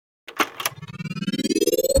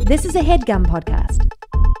This is a HeadGum podcast.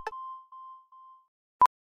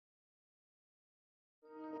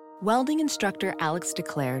 Welding instructor Alex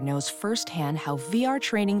DeClaire knows firsthand how VR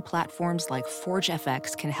training platforms like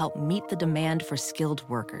ForgeFX can help meet the demand for skilled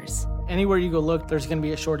workers. Anywhere you go look, there's going to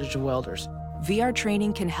be a shortage of welders. VR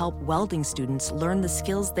training can help welding students learn the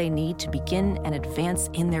skills they need to begin and advance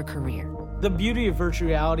in their career. The beauty of virtual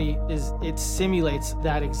reality is it simulates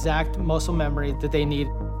that exact muscle memory that they need.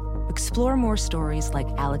 Explore more stories like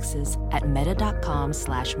Alex's at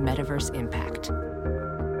meta.com/metaverseimpact.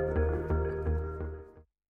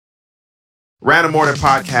 Random Order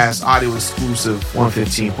Podcast, audio exclusive,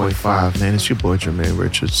 115.5. Man, it's your boy, Jermaine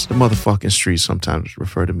Richards. The motherfucking streets sometimes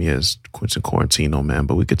refer to me as Quentin Quarantino, man,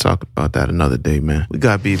 but we could talk about that another day, man. We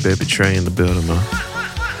got B-Baby Trey in the building, man.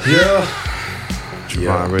 Yeah.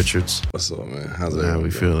 Javon Richards. What's up, man? How's it How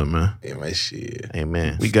we feeling, man? Yeah, my shit. Hey,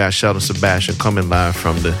 man. We got Sheldon Sebastian coming live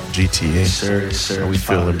from the GTA. Yes, sir. Yes, sir. How we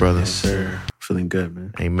feeling, brother? Yes, sir. Feeling good,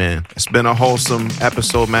 man. Hey, man. It's been a wholesome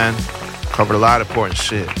episode, man. Covered a lot of important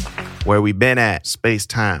shit. Where we been at,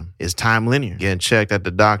 space-time. Is time linear? Getting checked at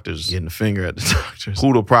the doctors. Getting the finger at the doctors.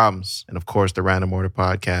 Poodle problems. And, of course, the Random Order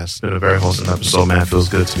Podcast. It's been a very wholesome episode, man. Feels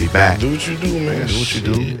good to be back. Do what you do, man. Do what you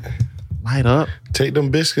do. Light up. Take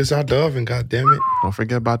them biscuits out the oven, goddammit. Don't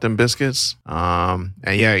forget about them biscuits. And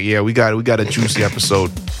yeah, we got a juicy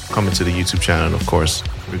episode coming to the YouTube channel. And of course,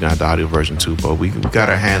 we got the audio version too. But we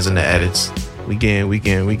got our hands in the edits. We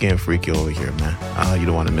getting freaky over here, man. You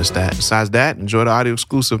don't want to miss that. Besides that, enjoy the audio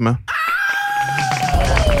exclusive, man.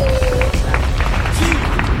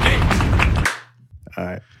 All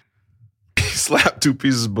right. Slap two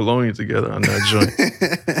pieces of bologna together on that joint.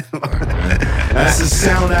 That's the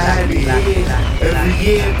sound I had to hear every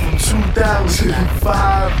year from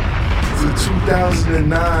 2005 to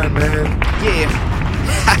 2009, man. Yeah.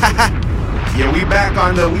 Yeah, we back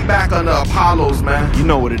on the Apollos, man. You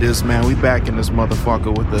know what it is, man. We back in this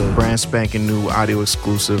motherfucker with the brand spanking new audio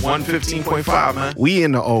exclusive 115.5, man. We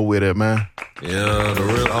in the O with it, man. Yeah, the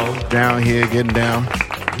real O. Down here, getting down.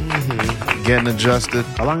 Getting adjusted.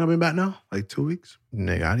 How long have I been back now? Like 2 weeks?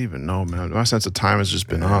 Nigga, I don't even know, man. My sense of time has just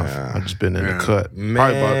been off. I've just been in the cut.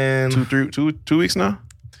 Man. Probably about 2 weeks now.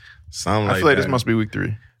 Something I like feel like that. this must be week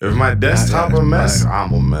 3. If my desktop a mess,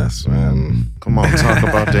 I'm a mess, man. Come on, talk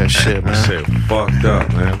about that shit, man. Shit fucked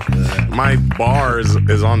up, man. My bar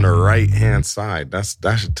is on the right-hand side. That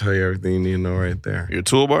should tell you everything you need to know right there. Your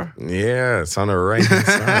toolbar? Yeah, it's on the right-hand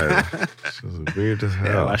side. It's weird as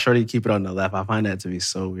hell. Yeah, I sure you keep it on the left. I find that to be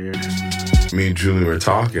so weird. Me and Julie were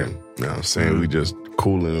talking. You know what I'm saying? We just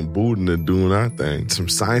cooling and booting and doing our thing. Some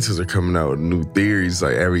scientists are coming out with new theories.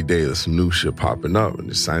 Like every day there's some new shit popping up. And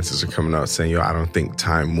the scientists are coming out saying, yo, I don't think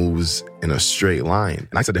time moves in a straight line.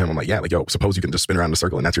 And I said to him, I'm like, yeah, like, yo, suppose you can just spin around in a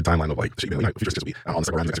circle and that's your timeline of like, the shit, you know, future's just be on the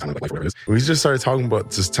circle around the timeline of life, whatever it is. We just started talking about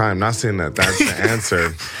just time, not saying that that's the answer.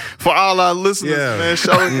 For all our listeners, Yeah. man,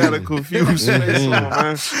 Sheldon got a confused face on,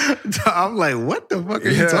 man. I'm like, what the fuck are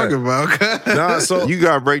you talking about? Nah, so You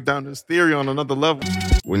gotta break down this theory on another level.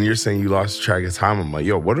 when you're saying you lost track of time, I'm like,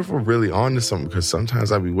 yo, what if we're really on to something? Because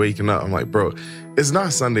sometimes I be waking up, I'm like, bro, it's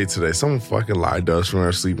not Sunday today. Someone fucking lied to us when we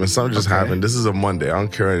were sleeping. Something just happened. This is a Monday. I don't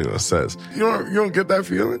care what anyone says. You don't get that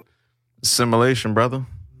feeling? Simulation, brother.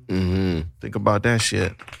 Mm-hmm. Think about that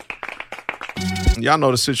shit. Y'all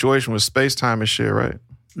know the situation with space-time and shit, right?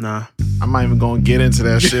 Nah. I'm not even gonna get into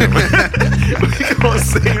that shit, man. We gonna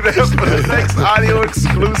save that for the next audio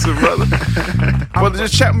exclusive, brother. But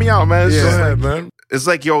just check me out, man. It's just like, man. it's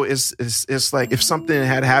like, yo, it's like if something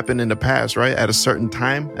had happened in the past, right, at a certain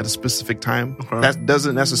time, at a specific time, that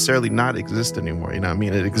doesn't necessarily not exist anymore. You know what I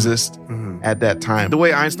mean? It exists at that time. The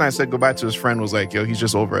way Einstein said goodbye to his friend was like, yo, he's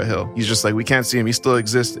just over a hill. He's just like, we can't see him. He still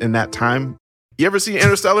exists in that time. You ever seen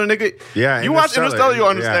Interstellar, nigga? Yeah, You watch Interstellar, you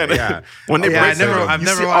understand it. Yeah. When they break I've never you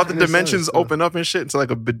see all watched the Interstellar, dimensions so. open up and shit into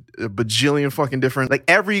like a bajillion fucking different. Like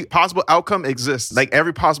every possible outcome exists. Like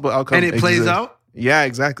every possible outcome And it plays exists. out? Yeah,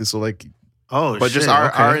 exactly. So like, Oh, but shit. just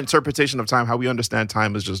our okay. interpretation of time, how we understand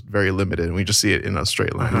time is just very limited, and we just see it in a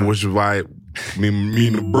straight line. Which is why me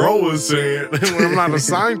and the bro was saying, when I'm not a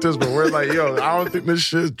scientist, but we're like, yo, I don't think this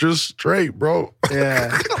shit's just straight, bro. Yeah.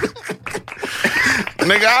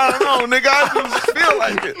 Nigga, I don't know. Nigga, I just feel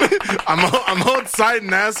like it. I'm outside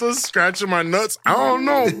NASA scratching my nuts. I don't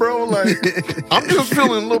know, bro. Like, I'm just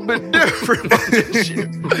feeling a little bit different about this shit.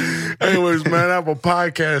 anyways, man, I have a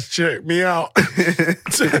podcast. Check me out.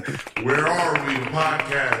 Where are we,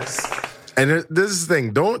 podcast? And this is the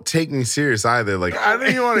thing. Don't take me serious either. Like, I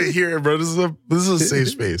didn't even want to hear it, bro. This is a safe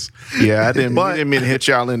space. Yeah, I didn't mean to hit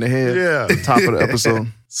y'all in the head. Yeah. At the top of the episode.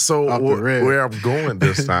 So where I'm going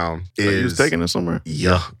this time is... You was taking it somewhere?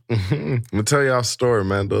 Yeah. I'm going to tell y'all a story,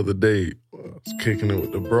 man. The other day, was kicking it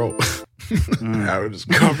with the bro. Having this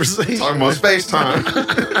conversation. Talking about FaceTime.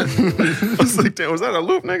 I was like, damn, was that a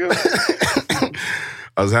loop, nigga?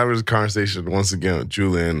 I was having this conversation once again with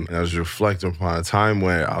Julian, and I was reflecting upon a time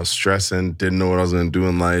where I was stressing, didn't know what I was going to do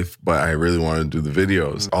in life, but I really wanted to do the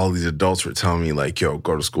videos. All these adults were telling me, like, yo,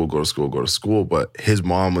 go to school, go to school, go to school. But his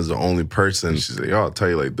mom was the only person. She's like, yo, I'll tell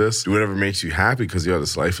you like this. Do whatever makes you happy because, yo,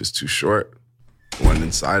 this life is too short. Went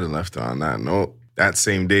inside and left her on that note. That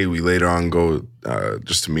same day, we later on go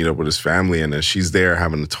just to meet up with his family, and then she's there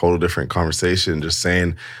having a total different conversation, just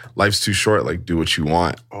saying, life's too short, like, do what you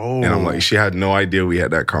want. Oh. And I'm like, she had no idea we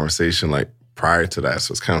had that conversation, like, prior to that.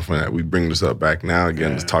 So it's kind of funny that we bring this up back now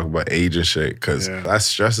again to talk about age and shit, because that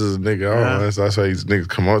stresses a nigga out. That's why these niggas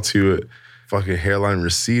come up to you with fucking hairline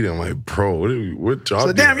receding. I'm like, bro, what job?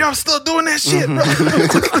 So damn, y'all still doing that shit, bro?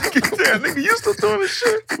 Damn, nigga, you still doing this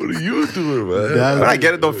shit? What are you doing, man? I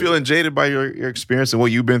get it though, feeling jaded by your experience and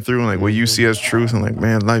what you've been through and like what you see as truth and like,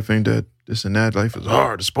 man, life ain't that, this and that. Life is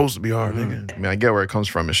hard. It's supposed to be hard, nigga. I mean, I get where it comes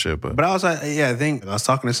from and shit, but I was like, I think I was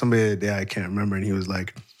talking to somebody the other day, I can't remember, and he was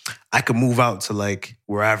like, I could move out to like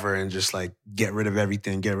wherever and just like get rid of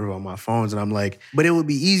everything, get rid of all my phones. And I'm like, but it would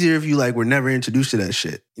be easier if you like were never introduced to that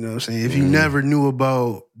shit. You know what I'm saying? If you never knew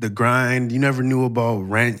about the grind, you never knew about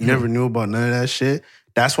rent, you never knew about none of that shit.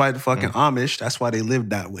 That's why the fucking Amish, that's why they live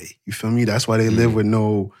that way. You feel me? That's why they live with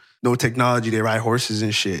no technology. They ride horses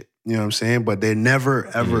and shit. You know what I'm saying? But they never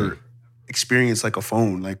ever experience like a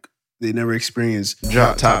phone. Like they never experienced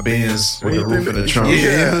drop top Benz with the roof in the trunk. Yeah,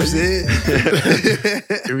 you know what I'm saying?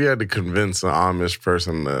 If we had to convince an Amish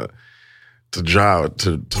person to drive,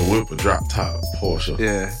 to whip a drop top Porsche.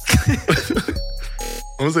 Yeah.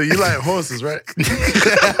 I'm gonna say, you like horses, right?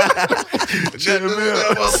 Check me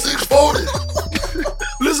out. About 640.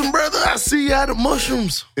 Listen, brother, I see you out of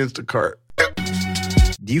mushrooms. Instacart.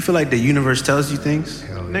 Do you feel like the universe tells you things?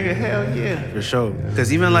 Nigga, hell yeah. For sure.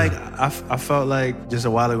 Because even like, I felt like just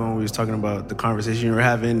a while ago when we was talking about the conversation you were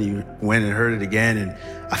having, you went and heard it again, and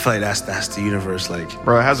I feel like that's the universe. Like,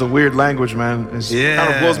 bro, it has a weird language, man. It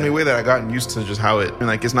kind of blows me away that I gotten used to just how it, and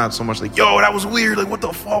like, it's not so much like, yo, that was weird, like, what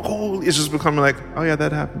the fuck, holy. It's just becoming like, oh yeah,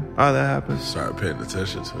 that happened. Oh, that happened. Start paying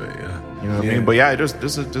attention to it, yeah. You know what I mean? But yeah, you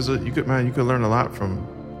could learn a lot from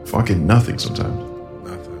fucking nothing sometimes.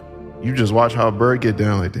 You just watch how a bird get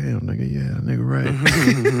down, like, damn, nigga, yeah, nigga, right.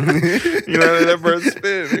 You know, that bird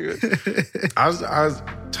spin, nigga. I was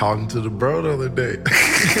talking to the bro the other day.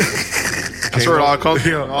 I heard all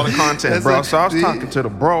the content, bro. So I was talking to the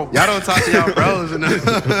bro. Y'all don't talk to y'all bros.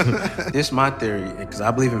 This is my theory, because I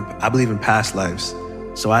believe in past lives.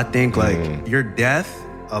 So I think like your death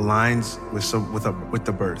aligns with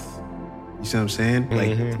the birth. You see what I'm saying?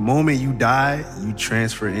 Like, the moment you die, you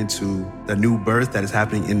transfer into the new birth that is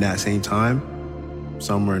happening in that same time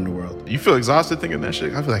somewhere in the world. You feel exhausted thinking that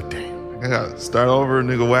shit? I feel like, damn, I gotta start over,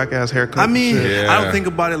 nigga, whack-ass haircut. I mean, I don't think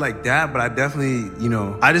about it like that, but I definitely,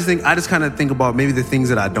 I just kind of think about maybe the things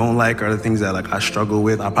that I don't like or the things that, like, I struggle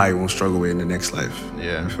with, I probably won't struggle with in the next life.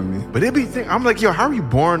 Yeah. You feel me? But I'm like, yo, how are you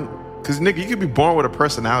born? Because, nigga, you could be born with a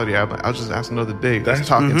personality. I was just asking the other day. That's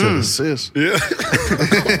talking to the sis. Yeah.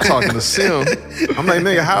 I'm talking to Sim. I'm like,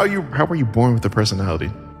 nigga, how are you born with a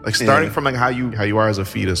personality? Like, starting from, like, how you are as a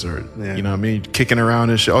fetus, or, you know what I mean? Kicking around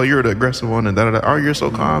and shit. Oh, you're the aggressive one, and da-da-da. Oh, you're so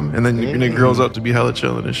calm. And then your nigga grows up to be hella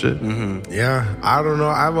chilling and shit. Yeah. I don't know.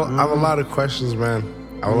 I have a lot of questions, man.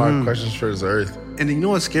 I have a lot of questions for this earth. And you know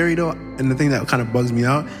what's scary, though? And the thing that kind of bugs me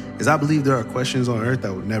out is I believe there are questions on earth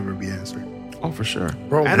that would never be answered. Oh, for sure.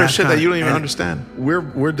 Bro, and there's shit that you don't even understand.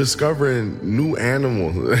 We're discovering new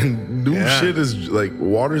animals and new shit is like,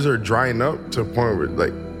 waters are drying up to a point where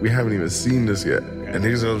like we haven't even seen this yet. And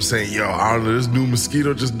niggas are saying, yo, I don't know, this new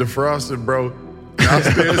mosquito just defrosted, bro. Y'all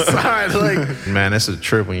stay inside. Like, man, that's a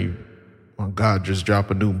trip when God just drop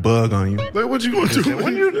a new bug on you. Like, what you gonna do?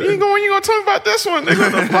 When you gonna tell me about this one,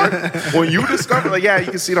 nigga? What the fuck? When you discover, like, yeah, you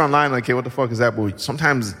can see it online, like, hey, what the fuck is that? But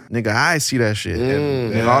sometimes, nigga, I see that shit.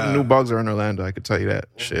 And all the new bugs are in Orlando, I could tell you that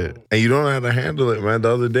shit. And you don't know how to handle it, man. The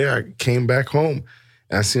other day, I came back home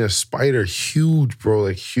and I seen a spider, huge, bro,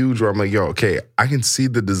 like huge, where I'm like, yo, okay, I can see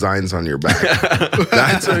the designs on your back.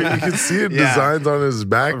 That's where you can see the designs on his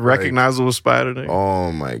back. Recognizable like, spider, nigga.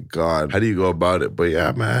 Oh, my God. How do you go about it? But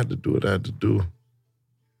yeah, man, I had to do what I had to do.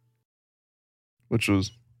 Which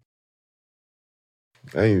was?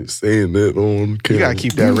 I ain't saying that on camera. You gotta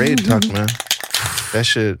keep that raid talk, man. That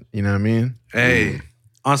shit, you know what I mean? Hey,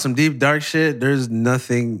 on some deep, dark shit, there's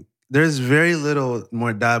very little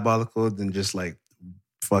more diabolical than just like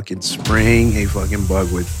fucking spraying a fucking bug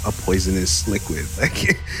with a poisonous liquid.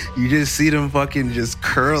 Like you just see them fucking just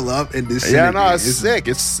curl up and disintegrate. Yeah, no, it's sick.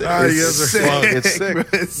 It's sick. It's sick. Bro,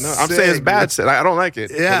 No, I'm saying it's bad. I don't like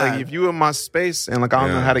it. Yeah. But like if you in my space and like I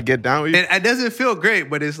don't know how to get down with you, And it doesn't feel great,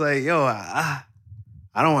 but it's like, yo, I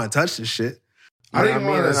don't want to touch this shit. I don't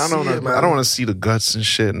want to see the guts and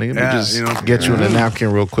shit. Nigga, Yeah, just you know, get you in a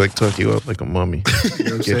napkin real quick, tuck you up like a mummy. You know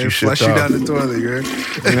what I'm Get saying? you shipped Flush you off. down the toilet, you heard?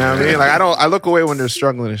 You know what I mean? Like I look away when they're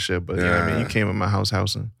struggling and shit, but you know what I mean? Yeah. You came in my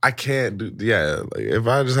housing. I can't do. Yeah, like if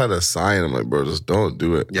I just had a sign, I'm like, bro, just don't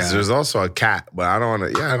do it. 'Cause Yeah. there's also a cat, but I don't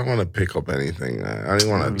want to. Yeah, I don't want to pick up anything. I don't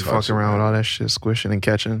want Be to touch fucking it, around with man. all that shit, squishing and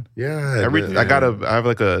catching. Yeah, I have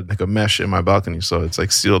like a mesh in my balcony, so it's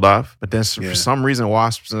like sealed off. But then for some reason,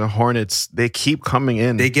 wasps and hornets, they keep coming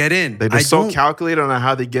in. They get in. They're so calculated on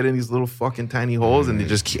how they get in these little fucking tiny holes, and they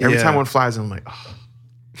just keep, every time one flies, I'm like, oh.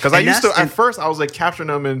 Because I used to, at first, I was like capturing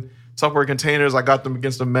them in Tupperware containers. I got them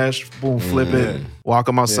against the mesh, boom, flip it, walk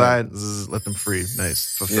them outside, zzz, let them free.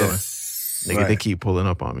 Nice, fulfilling. Nigga, they keep pulling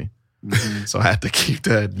up on me. So I had to keep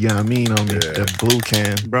that, you know what I mean, on me, that blue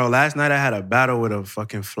can. Bro, last night I had a battle with a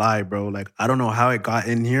fucking fly, bro. Like, I don't know how it got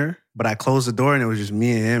in here, but I closed the door and it was just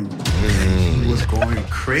me and him. He was going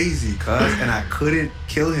crazy, cuz, and I couldn't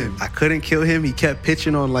kill him. He kept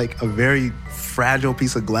pitching on like a very fragile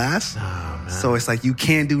piece of glass. So it's like you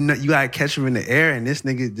can't do nothing. You gotta catch him in the air, and this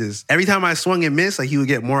nigga just, every time I swung and missed, like he would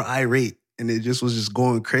get more irate. And it just was just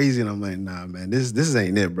going crazy. And I'm like, nah, man, this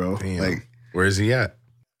ain't it, bro. Damn. Like, where's he at?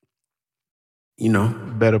 you know,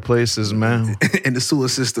 Better places, man. in the sewer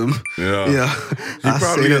system. Yeah. He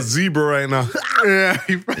probably a zebra right now. Yeah,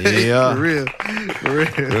 he probably, Yeah. for real. For real.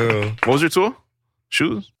 Yeah. What was your tool?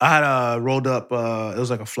 Shoes? I had rolled up, it was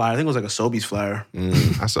like a flyer. I think it was like a Sobeys flyer.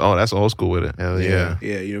 I said, oh, that's old school with it. Hell yeah.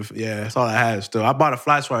 Yeah, that's all I had still. I bought a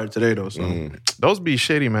fly swatter today though, so. Those be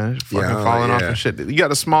shitty, man. Just fucking Yeah, falling off yeah. and shit. You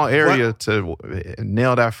got a small area to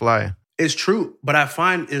nail that fly. It's true, but I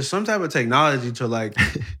find it's some type of technology to like,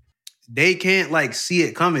 they can't like see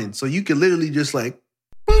it coming. So you can literally just like,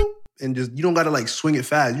 boop, and just, you don't gotta like swing it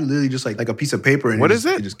fast. You literally just like a piece of paper and What is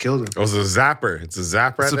is it? It just kills it. Oh, it's a zapper. It's a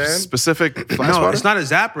zapper It's at the a end? specific fly No, swatter? it's not a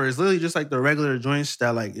zapper. It's literally just like the regular joints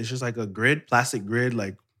that like, it's just like a grid, plastic grid,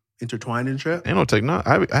 like intertwined and shit. Ain't no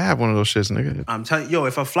technology. I have one of those shits, nigga. I'm telling you, yo,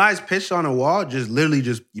 if a fly's pitched on a wall, just literally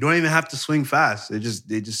just, you don't even have to swing fast. They just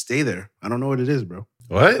stay there. I don't know what it is, bro.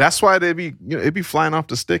 What? That's why they be, it be flying off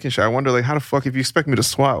the stick and shit. I wonder, like, how the fuck, if you expect me to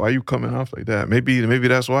swat, why you coming off like that? Maybe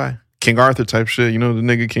that's why. King Arthur type shit. You know, the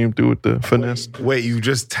nigga came through with the finesse. Wait, you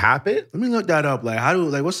just tap it? Let me look that up. Like, how do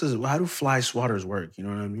fly swatters work? You know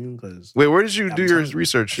what I mean? Because Wait, where did you do your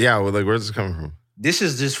research? Yeah, well, like, where's this coming from? this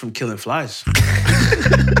is just from killing flies.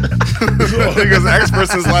 Nigga's expert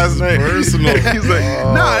since last night. Personal. He's like,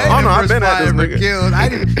 I've been at this nigga. Killed. I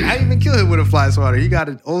didn't even kill him with a fly swatter. He got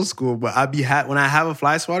it old school, but when I have a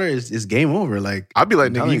fly swatter, it's game over. Like, I'd be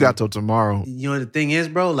like, nigga, telling you got till tomorrow. you know, the thing is,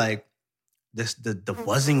 bro, like, the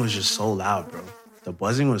buzzing was just so loud, bro. The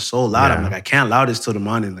buzzing was so loud. I'm like, I can't allow this till the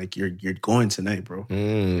morning. Like, you're going tonight, bro.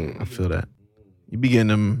 I feel that. You be getting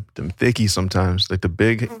them thickies sometimes. Like the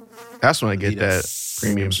big, that's when I get that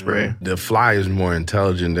premium spray. The fly is more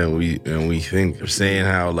intelligent than we think. They're saying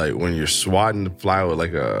how, like, when you're swatting the fly with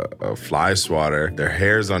like a fly swatter, their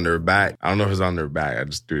hair's on their back. I don't know if it's on their back. I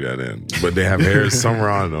just threw that in. But they have hairs somewhere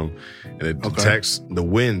on them, and it detects the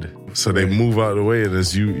wind. So they move out of the way, and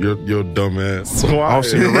it's your dumb ass. Oh,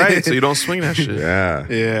 so you're right. So you don't swing that shit. Yeah.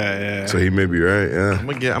 Yeah. So he may be right.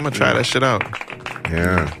 Yeah. I'm gonna try that shit out.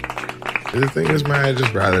 Yeah. The thing is, man, I'd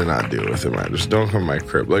just rather not deal with it, man. Just don't come to my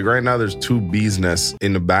crib. Like, right now, there's 2 bees' nests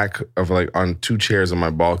in the back of, like, on 2 chairs on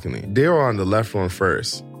my balcony. They were on the left one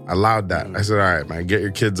first. I allowed that. I said, all right, man, get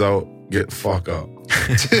your kids out. Get the fuck up.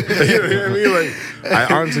 You know what I mean? Like,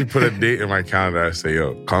 I honestly put a date in my calendar. I say,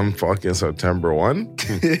 yo, come fucking September 1.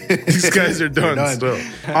 These guys are done still.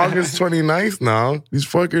 August 29th now, these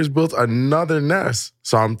fuckers built another nest.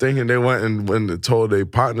 So I'm thinking they went and when they told their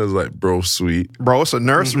partners, like, bro, sweet. Bro, it's a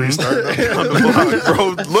nursery starting up on the block. Bro,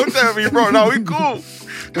 looked at me, bro. No, we cool.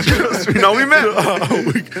 No, we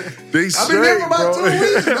met. They straight,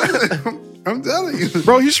 bro. I'm telling you.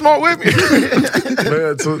 Bro, you smart with me.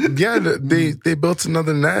 Man, so yeah, they built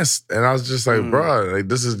another nest, and I was just like, bro, like,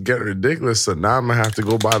 this is getting ridiculous. So now I'm gonna have to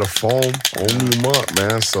go buy the foam them up,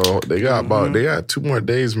 man. So they got 2 more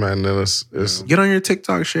days, man. Then it's Get on your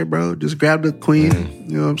TikTok shit, bro. Just grab the queen.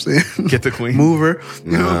 You know what I'm saying? Get the queen. Move her.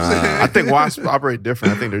 You know what I'm saying? I think wasps operate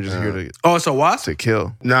different. I think they're just here to It's a wasp? to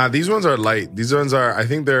kill. Nah, these ones are light. These ones are, I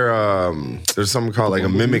think they're there's something called like a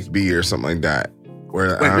mimic bee or something like that.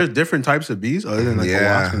 Where Wait, there's different types of bees other than like a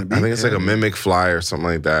wasp and a bee? I think it's like a mimic fly or something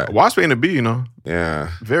like that. A wasp ain't a bee, you know.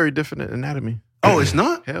 Yeah. Very different anatomy. Oh, it's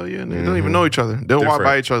not? Hell yeah, they don't even know each other. They'll walk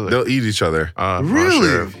by each other. They'll eat each other. Really?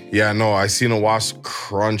 Sure. Yeah, no, I seen a wasp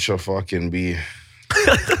crunch a fucking bee.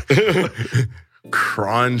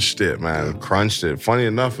 Crunched it, man. Crunched it. Funny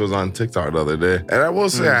enough, it was on TikTok the other day. And I will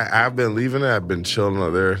say, I've been leaving it. I've been chilling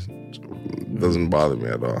up there. It doesn't bother me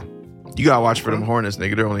at all. You gotta watch for them hornets,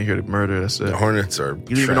 nigga. They're only here to murder. That's it. The hornets are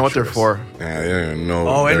You don't even know what they're for. Yeah, they don't even know.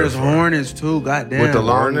 Oh, what and they're there's for. hornets too. Goddamn. With the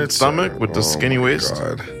long Hornets stomach, are- with the oh skinny my waist.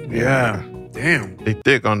 God. Yeah. Damn. They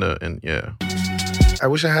thick on the and yeah. I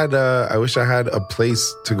wish I had a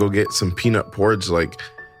place to go get some peanut porridge like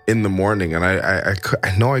in the morning, and I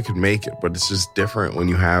know I could make it, but it's just different when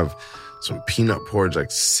you have some peanut porridge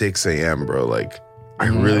like 6 a.m., bro. Like I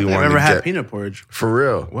really want to I've never get had peanut porridge. for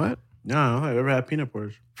real. What? No, I've never had peanut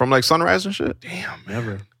porridge. From like Sunrise and shit? Damn,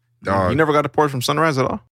 Never. dog. You never got a porridge from Sunrise at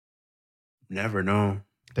all? Never, no.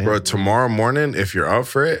 Damn. Bro, tomorrow morning, if you're up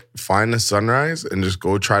for it, find the Sunrise and just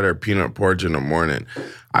go try their peanut porridge in the morning.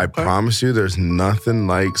 I promise you, there's nothing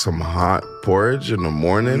like some hot porridge in the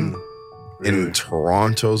morning in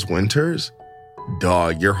Toronto's winters.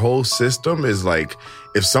 Dog, your whole system is like,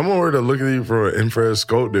 if someone were to look at you from an infrared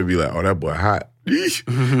scope, they'd be like, oh, that boy hot.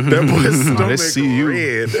 That boy's stomach they see you.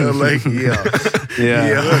 red. They're like, yeah.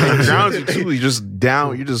 It drowns you too. You just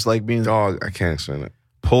down. You just like being Dog, I can't explain it.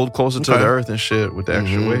 pulled closer to the earth and shit with the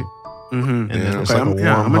extra weight. Mm-hmm. And then it's Okay, like a I'm warm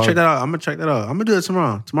gonna hug. check that out. I'm gonna do it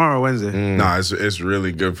tomorrow. Tomorrow or Wednesday. Nah, it's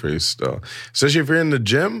really good for you still. Especially if you're in the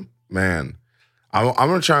gym, man. I'm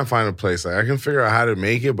gonna try and find a place. Like I can figure out how to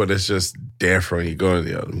make it, but it's just different. You go to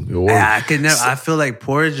the other. Yeah, I could never. I feel like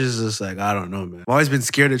porridge is just like, I don't know, man. I've always been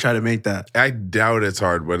scared to try to make that. I doubt it's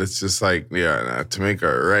hard, but it's just like, to make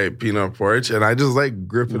a right peanut porridge. And I just like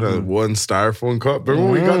gripping a one styrofoam cup.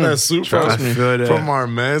 Remember when we got that soup Trust me. from our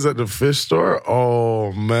mans at the fish store?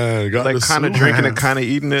 Oh, man. Got Like the kind of soup. drinking it, kind of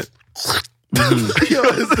eating it.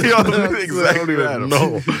 Exactly that.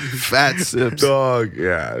 No. Fat sips. Dog,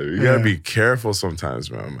 yeah. You gotta be careful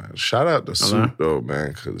sometimes, man. Shout out to soup, though, man,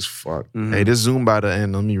 because fuck. Hey, this Zoom by the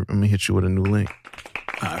end. Let me hit you with a new link.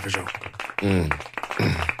 For sure.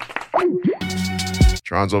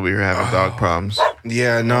 Tron's over here having dog problems.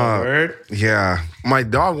 Yeah, no. Word? Yeah. My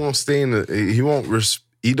dog won't stay in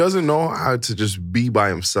he doesn't know how to just be by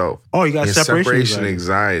himself. Oh, you got He has separation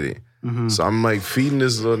anxiety. So I'm like feeding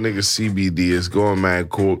this little nigga CBD. It's going mad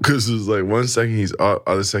cool because it's like 1 second he's up,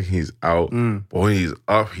 other second he's out. But when he's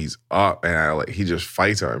up, and he just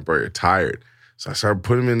fights out and bro, you're tired. So I started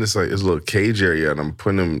putting him in this little cage area, and I'm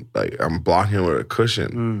putting him I'm blocking him with a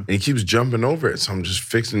cushion, and he keeps jumping over it. So I'm just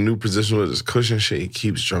fixing a new position with this cushion shit. He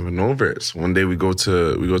keeps jumping over it. So one day we go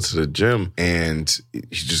to the gym, and he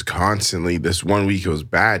just constantly. This 1 week it was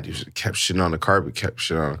bad. He just kept shitting on the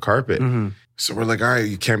carpet. So we're like, all right,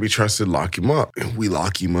 you can't be trusted. Lock him up. And we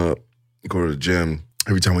lock him up. Go to the gym.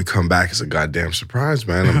 Every time we come back, it's a goddamn surprise,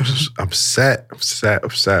 man. I'm just upset.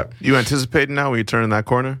 You anticipating now when you turn in that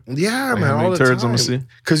corner? Yeah, Like, man, how many all the turds time. I'm gonna see?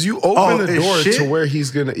 Because you open the it's door shit? to where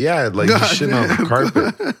he's gonna, he's shitting on the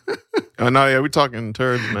carpet. Oh no, yeah, we're talking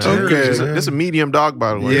turds, man. Okay. It's a medium dog,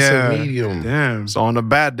 by the way. Yeah. It's a medium. Damn. So on a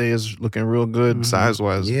bad day, it's looking real good size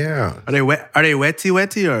wise. Yeah. Are they wet? Are they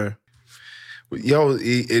wetty or? Yo,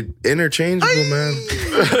 it interchangeable, man.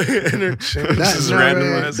 Interchangeable. That's not random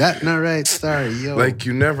right. ass. That's not right. Sorry, yo. Like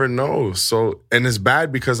you never know. So and it's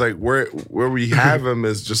bad because like where we have him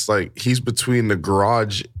is just like he's between the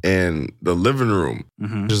garage and the living room.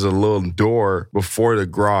 There's a little door before the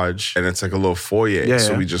garage and it's like a little foyer. Yeah,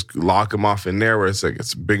 so yeah. we just lock him off in there where it's like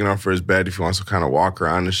it's big enough for his bed if he wants to kind of walk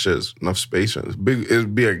around and shit. It's enough space. It's big.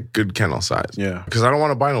 It'd be a good kennel size. Yeah. Because I don't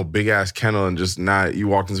want to buy no big ass kennel and just not you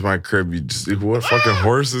walk into my crib, you just what fucking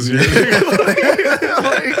horse is here?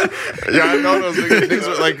 Yeah, I know those niggas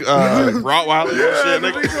with like Rottweiler and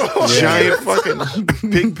shit. Nigga. Giant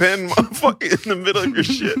fucking pig pen motherfucker in the middle of your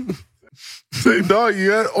shit. Say, dog,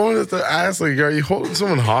 you had only to ask, like, are you holding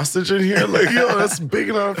someone hostage in here? Like, yo, that's big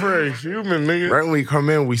enough for a human, nigga. Right when we come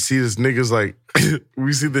in, we see this nigga's like,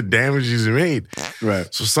 we see the damage he's made.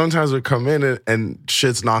 Right. So sometimes we come in and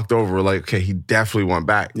shit's knocked over. We're like, okay, he definitely went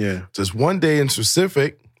back. Yeah. Just one day in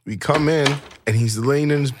specific, we come in and he's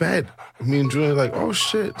laying in his bed. Me and Julian are like, oh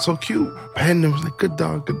shit, so cute. Petting him, like, good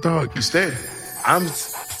dog, good dog. He's dead. I'm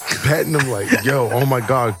petting him like, yo, oh my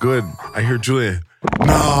God, good. I hear Julian,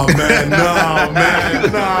 nah.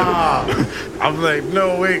 I'm like,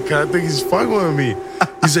 no, wait, cause I think he's fucking with me.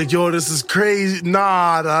 He's like, yo, this is crazy.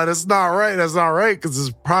 Nah, that's not right. That's not right, because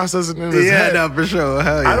it's processing in his head. Yeah, no, for sure.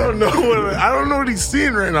 Hell yeah. I don't know what he's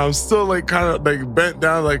seeing right now. I'm still like kind of like bent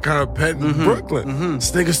down, like kind of petting Brooklyn.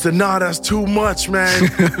 This nigga said, nah, that's too much, man.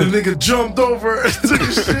 The nigga jumped over, took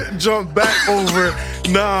his shit and jumped back over.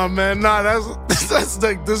 Nah, man, that's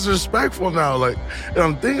like disrespectful now. Like, and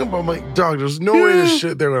I'm thinking about, like, dog, there's no way to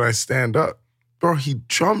shit there when I stand up. Bro, he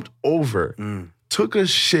jumped over, took a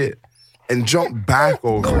shit, and jumped back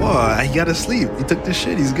over. Oh, he gotta sleep. He took the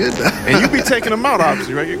shit. He's good. And you be taking him out,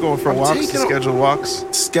 obviously, right? You're going for walks, scheduled walks.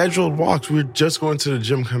 Scheduled walks. We're just going to the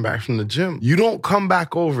gym, come back from the gym. You don't come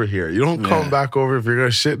back over here. You don't come back over if you're gonna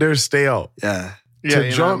shit there, stay out. Yeah. To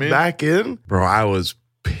jump back in, bro, I was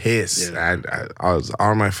pissed. Yeah. I was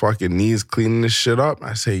on my fucking knees cleaning this shit up.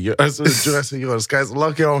 I said, yo, this guy's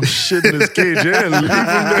lucky I'm shitting this cage in. Leave him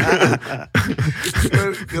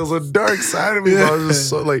there. It was a dark side of me. But I was just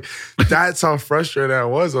so like, that's how frustrated I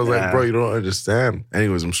was. I was like, bro, you don't understand.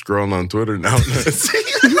 Anyways, I'm scrolling on Twitter now. See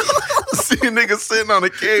a nigga sitting on a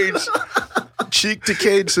cage. Cheek to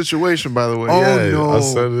cage situation, by the way. Oh, Yeah, no. I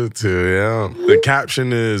sent it to you. Yeah. The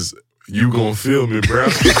caption is, "You gon' feel me, bro."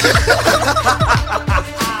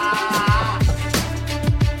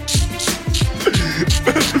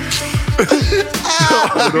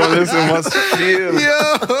 Listen, must feel.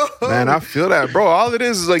 Man, I feel that, bro. All it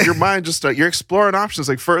is like your mind just you're exploring options.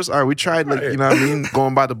 Like first, all right, we tried, like, you know what I mean,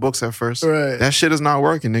 going by the books at first. Right. That shit is not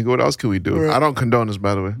working, nigga. What else can we do? Right. I don't condone this,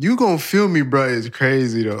 by the way. You gonna feel me, bro, is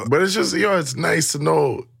crazy, though. But it's just, yo, it's nice to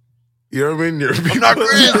know, you know what I mean? I'm not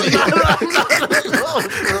crazy.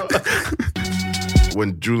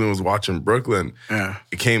 When Julian was watching Brooklyn,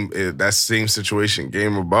 that same situation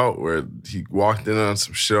came about where he walked in on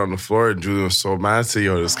some shit on the floor and Julian was so mad. I said,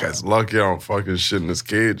 yo, this guy's lucky I don't fucking shit in this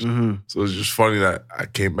cage. So it's just funny that I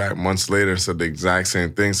came back months later and said the exact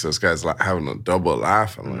same thing. So this guy's like having a double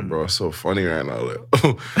laugh. I'm like, bro, it's so funny right now. Like,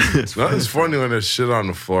 nothing's funny when there's shit on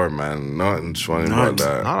the floor, man. Nothing's funny about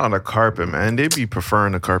that. Not on the carpet, man. They be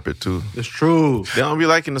preferring the carpet, too. It's true. They don't be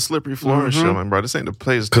liking the slippery floor and shit, man, bro. This ain't the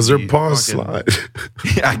place. Because their paws slide.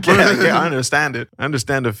 Yeah, I understand it. I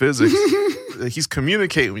understand the physics. He's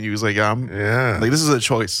communicating with you. He's like, like, this is a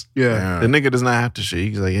choice. Yeah. The nigga does not have to shit.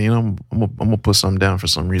 He's like, you know, I'm gonna put something down for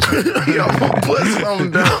some reason. Yo, I'm gonna put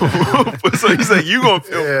something down. So he's like, you gonna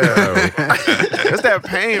feel It's that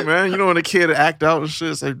pain, man. You know when a kid act out and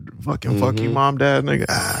shit, it's like, fuck you, mom, dad,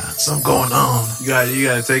 nigga. Something going on. You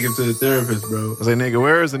gotta take him to the therapist, bro. I was like, nigga,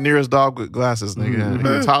 where is the nearest dog with glasses,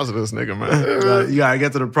 nigga? He talks to this nigga, man. You gotta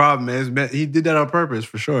get to the problem, man. He did that on purpose,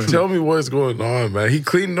 for sure. Tell me what's going on, man. He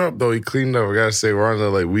cleaned up, though. He cleaned up. I gotta say, we're on to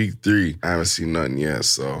like week 3. I haven't seen nothing yet,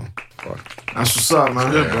 so fuck. That's what's up,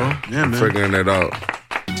 man. Good, bro. Yeah, man. Figuring it out.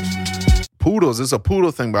 Poodles, it's a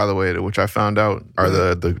poodle thing, by the way, which I found out are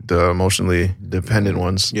the emotionally dependent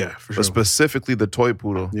ones. Yeah, for sure. But specifically the toy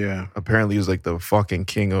poodle. Yeah. Apparently he's like the fucking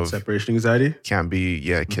king of Separation anxiety? Cannot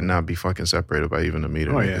be fucking separated by even a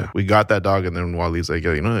meter. Oh, yeah. We got that dog, and then Waleed's like,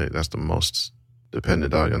 yo, you know, that's the most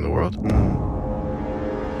dependent dog in the world.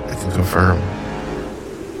 I can confirm.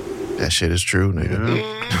 That shit is true, nigga.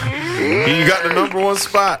 You got the #1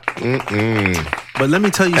 spot. But let me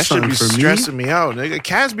tell you that something. That should be stressing me out, nigga.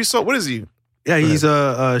 Cas be so. What is he? Yeah, he's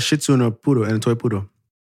a Shih Tzu and a poodle and a toy poodle.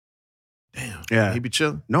 Damn. Yeah, he be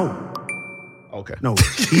chilling. No. Okay. No,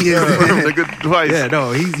 he is a good advice. Yeah,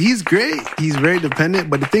 no, he's great. He's very dependent.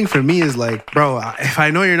 But the thing for me is like, bro, if I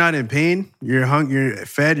know you're not in pain, you're you're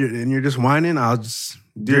fed, and you're just whining, I'll just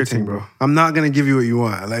do your thing, bro. I'm not gonna give you what you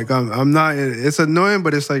want. Like I'm not. It's annoying,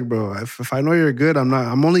 but it's like, bro, if I know you're good,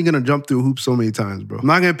 I'm only gonna jump through hoops so many times, bro. I'm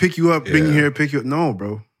not gonna pick you up, bring you here, pick you up. No,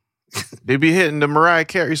 bro. They be hitting the Mariah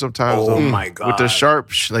Carey sometimes. Oh my God. With the sharp,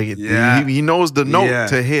 he knows the note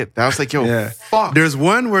to hit. That was like, yo, fuck. There's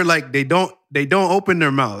one where like they don't open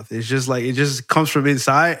their mouth. It's just like, it just comes from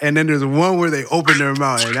inside. And then there's one where they open their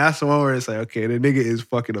mouth. And that's the one where it's like, okay, the nigga is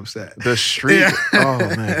fucking upset. The street. Yeah. Oh,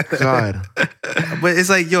 man. God. But it's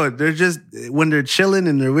like, yo, they're just, when they're chilling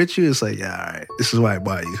and they're with you, it's like, yeah, all right, this is why I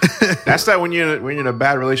bought you. That's that when you're in a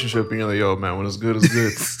bad relationship and you're like, yo, man, when it's good, it's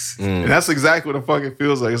good. And that's exactly what it fucking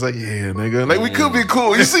feels like. It's like, yeah, nigga. Like, we could be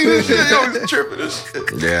cool. You see this shit? Yo, he's tripping this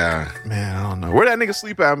shit. Yeah. Man, I don't know. Where that nigga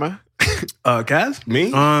sleep at, man? Cas?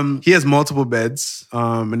 Me? He has multiple beds.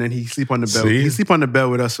 And then he sleep on the bed. He sleep on the bed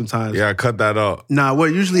with us sometimes. Yeah, cut that up. Nah,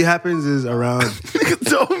 what usually happens is around. Nigga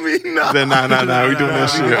told me nah. Nah, we doing that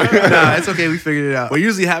shit. Nah, it's okay. We figured it out. What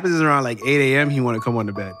usually happens is around like 8 a.m. he want to come on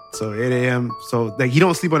the bed. So 8 a.m. So like he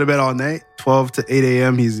don't sleep on the bed all night. 12 to 8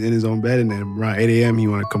 a.m. he's in his own bed, and then around 8 a.m. he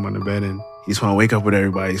want to come on the bed and He just want to wake up with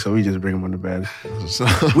everybody, so we just bring him on the bed. So,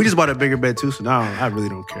 We just bought a bigger bed too, so now I really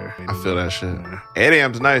don't care. I feel that shit. 8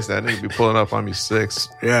 a.m.'s nice. That nigga be pulling up on me 6.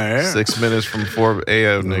 Yeah. 6 minutes from 4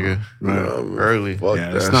 a.m., nigga. Right. Early. Fuck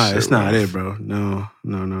Yeah, that it's shit, not bro. it, bro.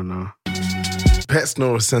 No. Pets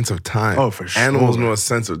know a sense of time. Oh, for sure. Animals know a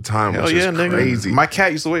sense of time, Hell which yeah, is nigga. crazy. My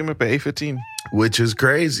cat used to wake me up at 8:15 Which is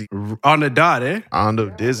crazy. On the dot, eh? on the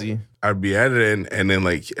dizzy. I'd be at it and then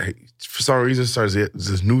like for some reason starts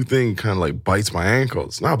this new thing kind of like bites my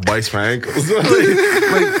ankles. Not bites my ankles. like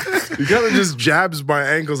he kind of just jabs my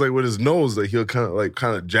ankles like with his nose. Like he'll kind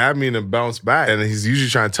of jab me and then bounce back. And he's usually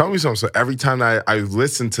trying to tell me something. So every time I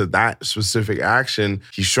listen to that specific action,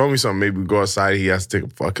 he showed me something. Maybe we go outside, he has to take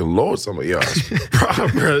a fucking load. So I'm like, yo, that's proper.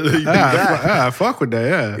 You do that. Yeah, I fuck with that,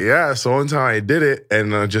 yeah. Yeah, so one time I did it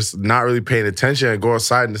and just not really paying attention. I go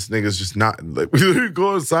outside and this nigga's just not, like, we literally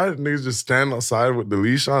go outside and niggas just stand outside with the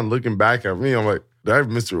leash on looking back at me. I'm like, did I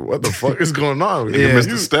miss what the fuck is going on? You missed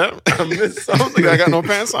a step. I missed I something. got no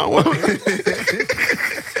pants on.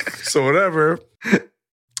 So whatever.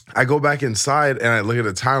 I go back inside and I look at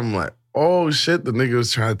the time. I'm like, oh shit, the nigga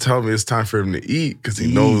was trying to tell me it's time for him to eat because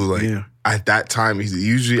he knows like at that time I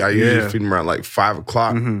usually feed him around like 5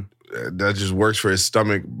 o'clock. Mm-hmm. That just works for his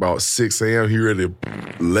stomach. About 6 a.m. he ready to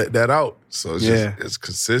let that out. So it's just it's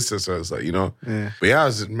consistent. So it's like, you know. Yeah. But yeah,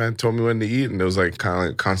 man told me when to eat, and it was like kind of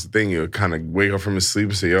like a constant thing. He would kind of wake up from his sleep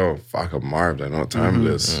and say, "Yo, fuck up, Marv. I know what time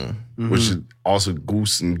it is." Which is also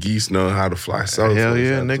goose and geese know how to fly south. Hell so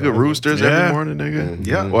yeah, it's nigga. that time. Roosters every morning, nigga. Mhm.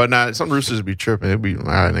 Yeah. Well, nah, some roosters be tripping. It'd be, all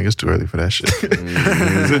right, nigga, it's too early for that shit.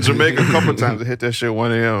 It's in Jamaica a couple times. I hit that shit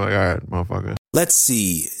 1 a.m. Like, all right, motherfucker. Let's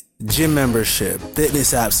see. Gym membership,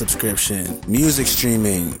 fitness app subscription, music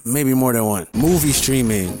streaming, maybe more than one. Movie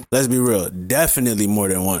streaming, let's be real, definitely more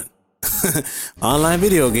than one. Online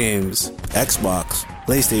video games, Xbox,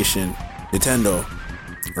 PlayStation, Nintendo.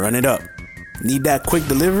 Run it up. Need that quick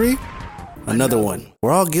delivery? Another one.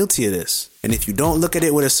 We're all guilty of this. And if you don't look at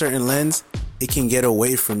it with a certain lens, it can get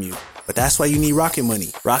away from you. But that's why you need Rocket Money.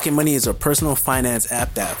 Rocket Money is a personal finance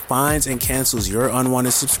app that finds and cancels your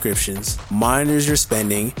unwanted subscriptions, monitors your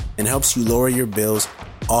spending, and helps you lower your bills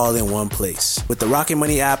all in one place. With the Rocket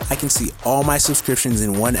Money app, I can see all my subscriptions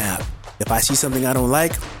in one app. If I see something I don't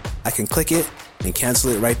like, I can click it and cancel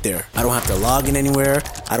it right there. I don't have to log in anywhere.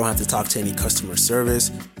 I don't have to talk to any customer service.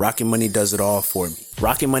 Rocket Money does it all for me.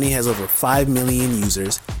 Rocket Money has over 5 million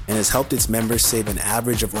users and has helped its members save an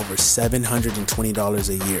average of over $720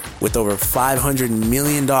 a year, with over $500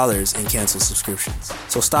 million in canceled subscriptions.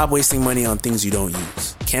 So stop wasting money on things you don't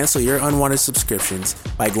use. Cancel your unwanted subscriptions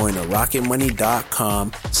by going to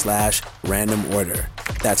rocketmoney.com/random order.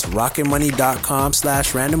 That's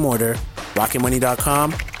rocketmoney.com/random order.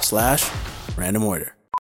 rocketmoney.com/random order.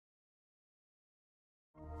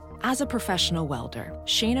 As a professional welder,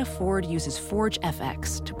 Shayna Ford uses Forge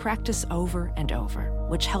FX to practice over and over,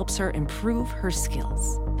 which helps her improve her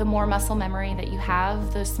skills. The more muscle memory that you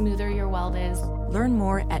have, the smoother your weld is. Learn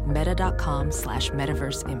more at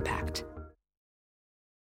meta.com/metaverse impact.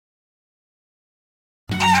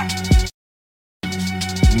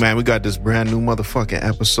 Man, we got this brand new motherfucking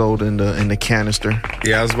episode in the canister.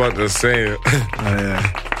 Yeah, I was about to say it.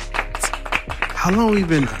 How long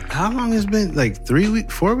it's been? Like 3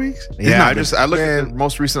 weeks, 4 weeks? Yeah, I looked at the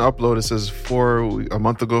most recent upload. It says a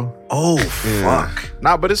month ago. Oh, fuck.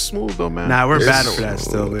 Nah, but it's smooth though, man. Nah, we're bad for that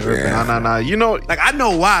still. We're bad. Nah. You know, Like, I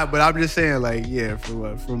know why, but I'm just saying, like, yeah,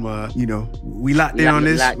 from you know, we locked in on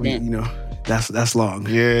this. You know, that's long.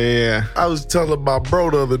 yeah. I was telling my bro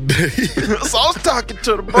the other day. So I was talking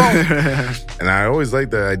to the bro. And I always like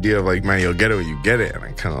the idea of like, man, you'll get it when you get it. And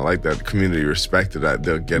I kind of like that the community respected that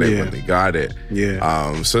they'll get it when they got it.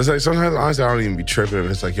 Yeah. So it's like sometimes, honestly, I don't even be tripping if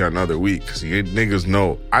it's like, another week. Because you niggas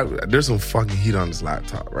know, there's some fucking heat on this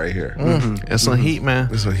laptop right here. It's some heat, man.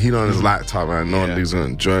 There's some heat on this laptop. And I know niggas gonna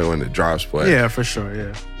enjoy it when it drops. But Yeah, for sure,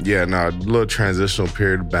 yeah. yeah, no, a little transitional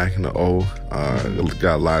period back in the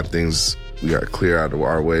got a lot of things we got to clear out of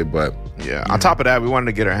our way, but Yeah. On top of that, we wanted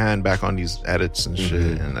to get our hand back on these edits and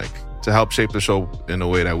shit, and like to help shape the show in the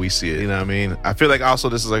way that we see it. You know what I mean? I feel like also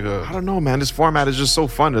this is like I don't know, man. This format is just so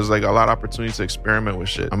fun. There's like a lot of opportunities to experiment with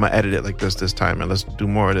shit. I'm gonna edit it like this time, and let's do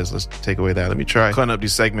more of this. Let's take away that. Let me try cutting up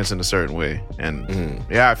these segments in a certain way. And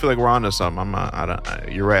yeah, I feel like we're onto something.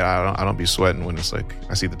 You're right. I don't be sweating when it's like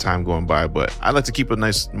I see the time going by, but I like to keep a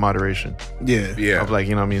nice moderation. Yeah. Of like,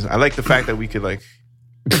 you know what I mean? I like the fact that we could like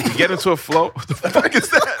get into a flow. What the fuck is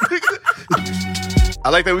that? I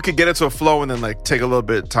like that we could get into a flow and then like take a little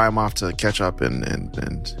bit of time off to catch up and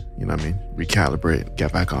you know what I mean, recalibrate,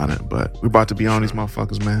 get back on it. But we're about to be on these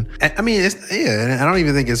motherfuckers, man. I mean, and I don't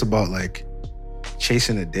even think it's about like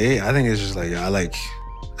chasing a day. I think it's just like I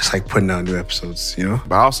just like putting out new episodes, you know?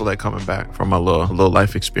 But I also like coming back from a little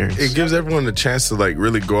life experience. It gives everyone the chance to like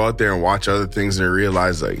really go out there and watch other things and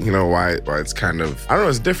realize like, you know, why it's kind of, I don't know,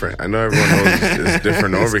 it's different. I know everyone knows it's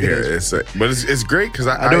different over here. But it's great because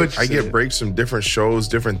I get breaks from different shows,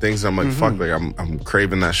 different things. And I'm like, fuck, like I'm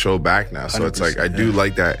craving that show back now. So it's like, I do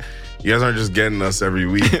like that. You guys aren't just getting us every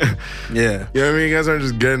week. Yeah. You know what I mean? You guys aren't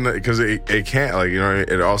just getting it because it can't, like, you know,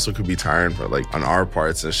 it also could be tiring for, like, on our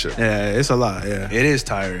parts and shit. Yeah, it's a lot. Yeah. It is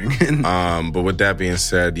tiring. But with that being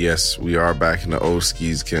said, yes, we are back in the old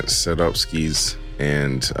skis, can't set up skis.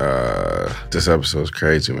 And this episode is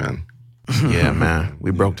crazy, man. Yeah, man. We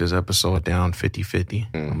broke this episode down 50-50.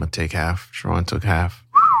 I'm going to take half. Sharon took half.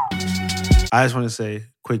 I just want to say,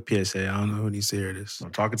 quick PSA. I don't know who needs to hear this.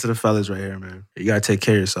 I'm talking to the fellas right here, man. You got to take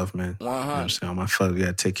care of yourself, man. You know what I'm saying? My fellas, we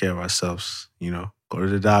got to take care of ourselves. You know, go to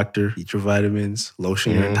the doctor, eat your vitamins,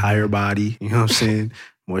 lotion your entire body. You know what I'm saying?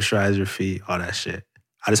 Moisturize your feet, all that shit.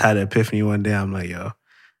 I just had an epiphany one day. I'm like, yo,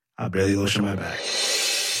 I barely lotion my back.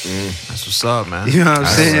 That's what's up, man. You know what I'm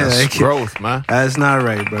saying? That's Like, growth, man. that's not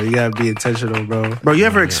right, bro. You got to be intentional, bro. Bro, you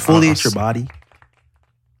ever exfoliate your body?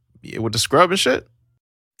 Yeah, with the scrub and shit?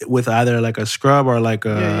 With either like a scrub or like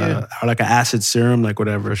a or like an acid serum, like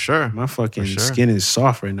whatever. For sure. My fucking skin is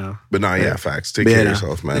soft right now. But nah, yeah, facts. Take care of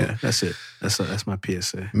yourself, man. Yeah, that's it. That's my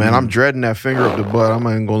PSA. Man, I'm dreading that finger up the butt. I'm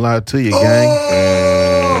not even going to lie to you, gang.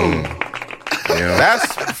 Yeah.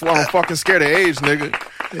 That's why I'm fucking scared of age, nigga.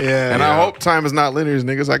 Yeah. And I hope time is not linear,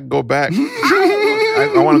 niggas. I can go back.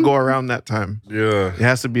 I want to go around that time. Yeah. It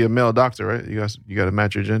has to be a male doctor, right? You got to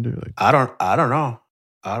match your gender. Like, I don't know.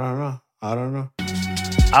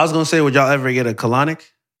 I was gonna say, would y'all ever get a colonic?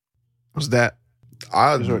 what's that?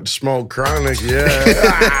 I smoke chronic, yeah.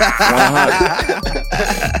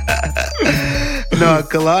 No, a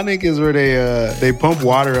colonic is where they pump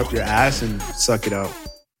water up your ass and suck it out.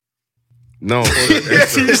 No. Shut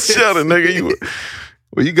it, nigga.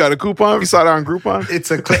 You got a coupon? You saw that on Groupon?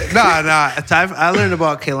 It's a I learned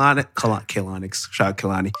about colonics. Shout out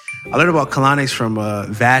Kalani. I learned about colonics from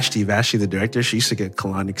Vashti. Vashti, the director, she used to get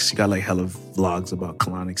colonics. She got like hella vlogs about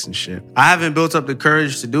colonics and shit. I haven't built up the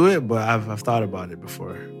courage to do it, but I've thought about it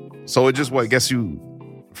before. So it just gets you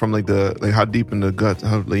from like how deep in the gut?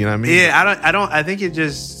 How, you know what I mean? Yeah, I think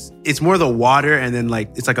it's more the water and then like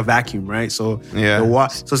it's like a vacuum, right? So yeah.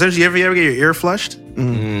 So essentially, you ever get your ear flushed?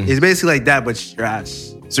 Mm-hmm. It's basically like that, but your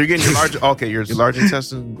ass. So you're getting your large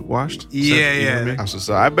intestine washed? Yeah, you know what I mean?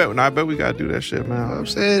 So I bet we gotta do that shit, man. I'm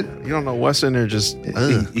saying, you don't know what's in there. Just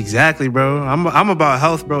exactly, bro. I'm about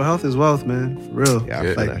health, bro. Health is wealth, man. For real. Yeah, I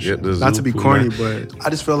feel that shit. Not to be corny, but I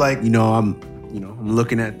just feel like I'm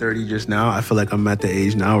looking at 30 just now. I feel like I'm at the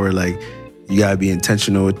age now where like you gotta be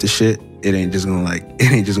intentional with the shit. It ain't just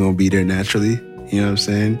gonna be there naturally. You know what I'm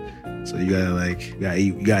saying? So you gotta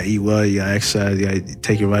eat well, you gotta exercise, you gotta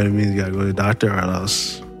take your vitamins, you gotta go to the doctor, or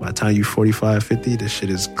else by the time you 45, 50, this shit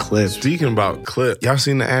is clipped. Speaking about clip, y'all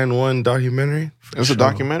seen the Ann 1 documentary? It's a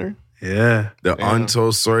documentary? Yeah. The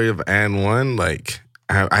untold story of Ann 1. Like,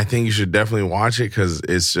 I think you should definitely watch it because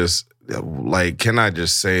it's just, like, can I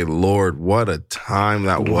just say, Lord, what a time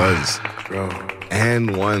that was. Bro.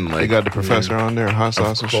 Ann 1. Like, you got the professor on there, hot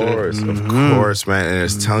sauce and shit. Of course, man. And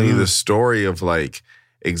it's telling you the story of, like,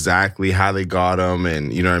 exactly how they got them,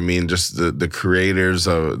 and you know what I mean, just the creators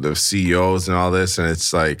of the CEOs and all this, and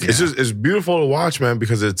it's like it's beautiful to watch, man,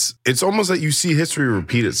 because it's almost like you see history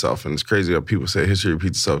repeat itself, and it's crazy how people say history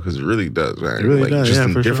repeats itself because it really does, man. It really does, just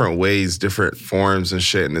in for different ways, different forms and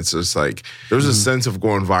shit, and it's just like there was a sense of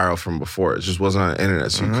going viral from before. It just wasn't on the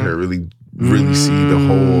internet, so you couldn't really see the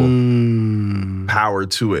whole power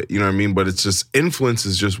to it, you know what I mean? But it's just influence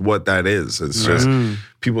is just what that is. It's just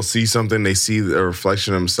people see something, they see a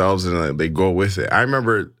reflection of themselves, and they go with it. I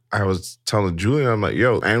remember I was telling Julian, I'm like,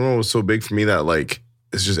 yo, Ann 1 was so big for me that like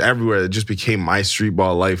it's just everywhere. It just became my street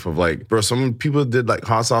ball life of like, bro, some people did like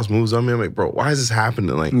hot sauce moves on me. I'm like, bro, why is this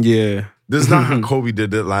happening? Like, yeah. This is not how Kobe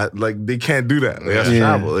did it. Like they can't do that. They have to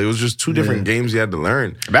travel. It was just two different games you had to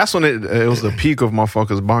learn. That's when it was the peak of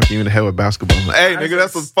motherfuckers bonking you in the head with basketball. Like, hey, nigga,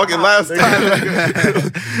 that's the fucking last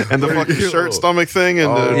time. And the fucking shirt stomach thing. And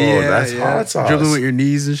that's hot sauce. Dribbling with your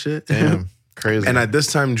knees and shit. Damn. Crazy. And at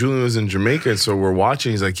this time, Julian was in Jamaica, so we're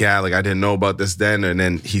watching. He's like, yeah, like I didn't know about this then. And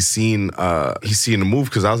then he's seen the move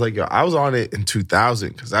because I was like, yo, I was on it in 2000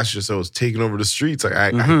 because that's just, it was taking over the streets.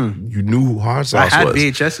 Like you knew who hot sauce was. I had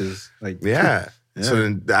VHSs. Like, yeah. So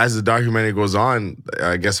then as the documentary goes on,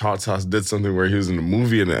 I guess Hot Sauce did something where he was in a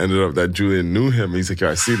movie and it ended up that Julian knew him. He's like, yo,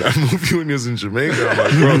 I see that movie when he was in Jamaica. I'm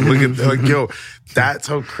like, bro, look at that. Like, yo, that's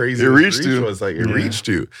how crazy it reached you. Was. Like, it reached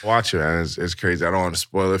you. Watch it, man. It's crazy. I don't want to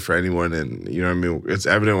spoil it for anyone. And you know what I mean? It's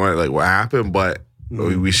evident what happened, but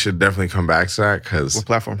We should definitely come back to that because What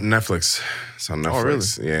platform? Netflix. It's on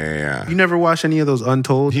Netflix. Oh, really? Yeah. You never watched any of those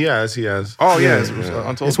Untold? He has. Oh, yeah. Yeah. It's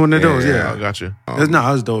Untold. It's one of those, Yeah. I got you. It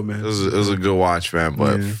was dope, man. It was a good watch, man.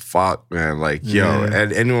 But fuck, man. Like, yo, Yeah.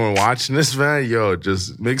 and anyone watching this, man, yo,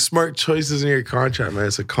 just make smart choices in your contract, man.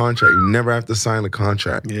 It's a contract. You never have to sign a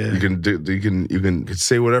contract. Yeah. You can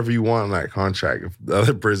say whatever you want in that contract if the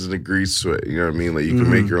other person agrees to it. You know what I mean? Like, you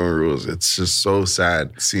can make your own rules. It's just so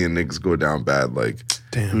sad seeing niggas go down bad, like,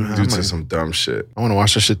 Damn, man, due to some dumb shit. I want to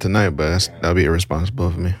watch that shit tonight, but that'll be irresponsible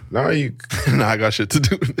of me. No, you. Nah, I got shit to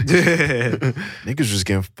do. Niggas just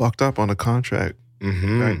getting fucked up on the contract.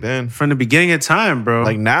 Back then. From the beginning of time, bro.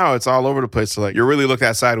 Like now, it's all over the place. So like you're really looked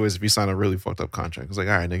at sideways if you sign a really fucked up contract. It's like,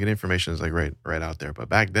 all right, nigga, the information is like right out there. But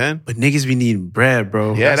back then, but niggas be needing bread,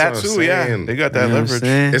 bro. yeah, that That's what I'm too. Yeah, saying. they got that You know what I'm leverage.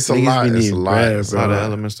 saying? It's a Niggas lot. be It's a needing lot. bread, It's a lot bro. of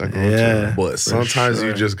elements that go Yeah. into it. But sometimes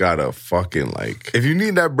you just gotta fucking like, if you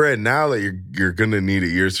need that bread now, like you're gonna need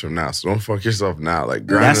it years from now. So don't fuck yourself now. Like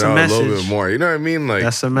grind That's it a out a little message. bit more. You know what I mean? Like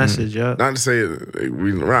That's a message, yeah. not to say like,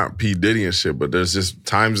 we're not P Diddy and shit, but there's just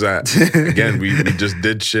times that again we just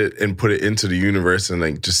did shit and put it into the universe and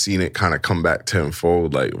like just seeing it kind of come back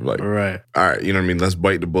tenfold. Like Right. all right, you know what I mean? Let's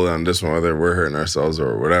bite the bullet on this one, whether we're hurting ourselves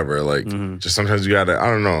or whatever. Like, just sometimes you gotta, I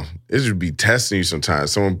don't know, it should be testing you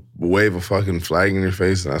sometimes. Someone wave a fucking flag in your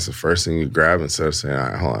face and that's the first thing you grab instead of saying, all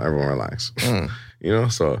right, hold on, everyone relax. You know,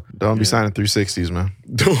 so. Don't be signing 360s, man.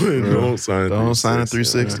 Don't sign a 360. Don't sign a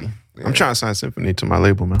 360. I'm trying to sign Symphony to my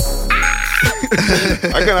label, man.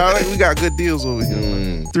 We got good deals over here.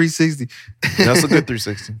 360. That's a good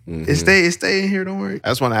 360. It stay in here, don't worry. I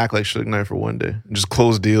just want to act like Suge Knight for one day. Just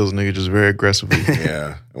close deals, nigga, just very aggressively.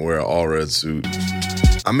 Yeah, and wear an all red suit.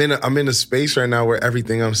 I'm in a space right now where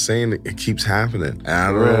everything I'm saying it keeps happening. And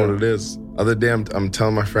I don't know what it is. Other day I'm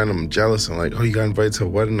telling my friend I'm jealous. I'm like, oh, you got invited to a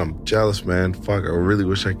wedding? I'm jealous, man. Fuck, I really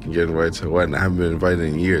wish I could get invited to a wedding. I haven't been invited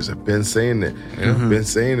in years. I've been saying it. Been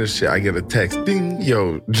saying this shit. I get a text, ding,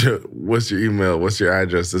 yo, what's your email? What's your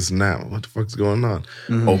address? This and that. What the fuck's going on?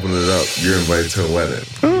 Open it up. You're invited to a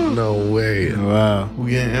wedding. No way. Wow.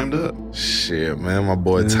 We getting amped up. Shit, man. My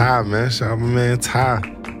boy Ty, man. Shout out my man Ty.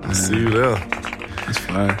 I see you there. That's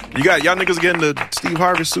fine. You got y'all niggas getting the Steve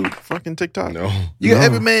Harvey suit fucking TikTok? No. You got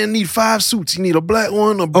every man need 5 suits. You need a black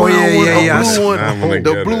one, a brown one, yeah, a blue one. I'm gonna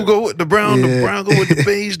The get blue it. go with the brown, the Yeah. brown go with the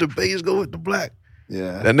beige go with the black.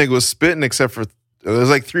 Yeah. That nigga was spitting except for there's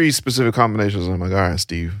like 3 specific combinations. I'm like, all right,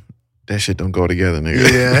 Steve, that shit don't go together,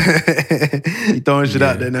 nigga. Yeah. You throwing shit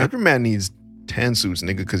out there now. Every man needs 10 suits,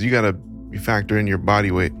 nigga, because you gotta factor in your body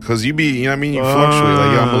weight. Because you know what I mean? You fluctuate.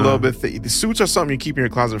 Like, yo, I'm a little bit thick. The suits are something you keep in your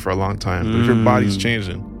closet for a long time. But if your body's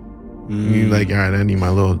changing, you like, all right, I need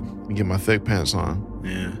get my thick pants on.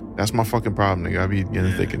 Yeah. That's my fucking problem, nigga. I be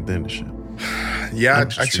getting thick and thin and shit. Yeah,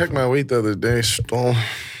 I checked my weight the other day. Stone.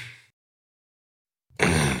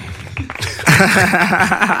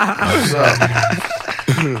 What's up?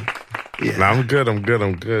 Nah, I'm good.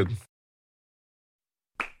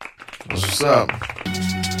 What's up?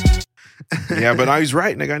 Yeah, but no, he's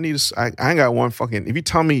right, nigga. I ain't got one fucking. If you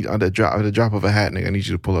tell me on the drop of a hat, nigga, I need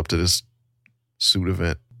you to pull up to this suit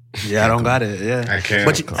event. Yeah, I don't got it. Yeah. I can't.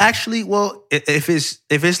 But you, actually, well, if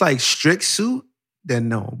it's like strict suit, then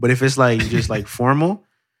no. But if it's like just like formal,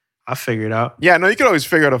 I'll figure it out. Yeah, no, you could always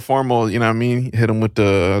figure out a formal, you know what I mean? Hit him with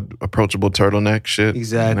the approachable turtleneck shit.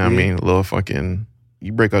 Exactly. You know what I mean? A little fucking,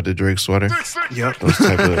 you break out the Drake sweater. Yep. Those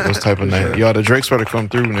type of night. Yo, the Drake sweater come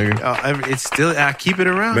through, nigga. It's still, I keep it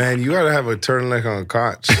around. Man, you gotta have a turtleneck on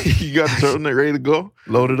Koch. You got the turtleneck ready to go?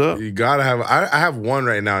 Load it up? You gotta have. I have one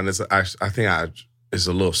right now, and it's actually it's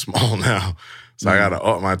a little small now, so I gotta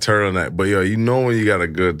up my turtleneck. But yo, you know when you got a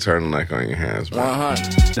good turtleneck on your hands, man.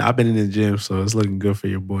 I've been in the gym, so it's looking good for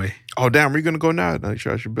your boy. Oh, damn, where you gonna go now? Now you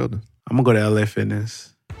trash your building. I'm gonna go to LA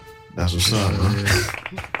Fitness. That's what's up, man.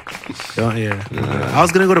 I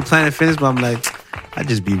was gonna go to Planet Fitness, but I'm like,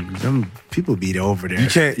 people be over there. You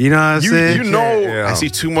can't- You know what I'm saying? You know, Yeah. I see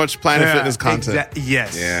too much Planet Yeah, Fitness content.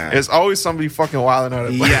 Yes. Yeah. It's always somebody fucking wilding out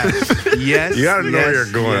at Yes. Yes. You gotta know where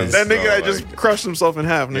you're going. yes. That nigga that So, just crushed himself in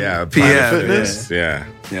half, nigga. Yeah, Planet Yeah, Fitness. Yeah.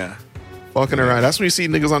 Yeah. Fucking around. That's when you see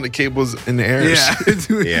niggas on the cables in the air. and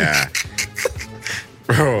shit. Yeah.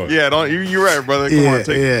 Bro. Yeah, you're right, brother. Come Yeah, on,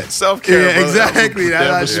 take yeah. self-care. Yeah, brother. exactly.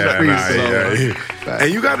 That's That's what Yeah, free,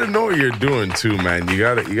 and you gotta know what you're doing too, man. You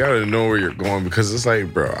gotta know where you're going because it's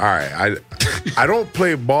like, bro, all right, I don't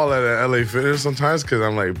play ball at an LA Fitness sometimes because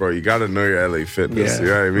I'm like, bro, you gotta know your LA Fitness. Yeah, You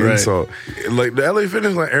know what I mean? right. So like the LA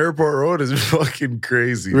Fitness on Airport Road is fucking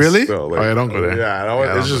crazy. Really? Still. Like, Oh, yeah, don't go there. Yeah,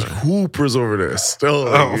 Yeah, it's don't just go hoopers over there. Still,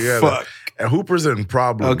 Oh, you gotta- fuck. Hoopers and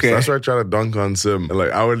problems. Okay. That's why I try to dunk on Sim.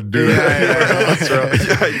 Like, I would do that.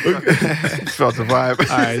 Felt the vibe.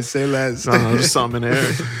 All right, say less. There's something in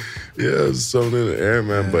there. Yeah, it's something in the air,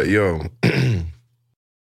 man. But yo,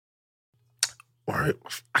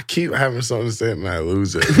 I keep having something to say and I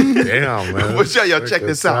lose it. Damn, man. But yo, check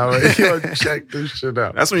this out. Yo, check this shit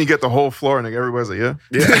out. That's when you get the whole floor and everybody's like, yeah.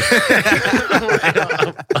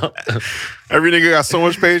 Every nigga got so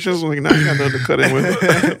much patience. Like, nah, I got nothing to cut in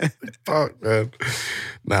with. Fuck, man.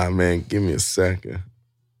 Nah, man, give me a second.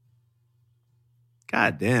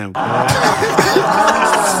 God damn.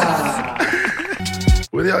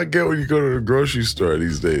 What do y'all get when you go to the grocery store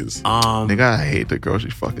these days? Nigga, I hate the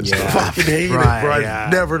grocery fucking stuff. I fucking hate it, bro. Yeah. I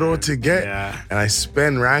never know what to get. Yeah. And I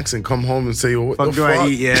spend racks and come home and say, what Fuck the do fuck? I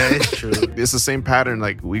eat? Yeah, it's true. It's the same pattern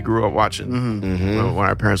like we grew up watching when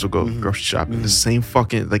our parents would go grocery shopping. The same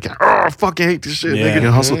fucking, like, I fucking hate this shit. Yeah. Nigga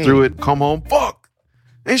can hustle through it, come home, fuck.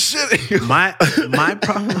 Ain't shit. My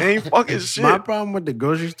problem Ain't fucking shit. My problem with the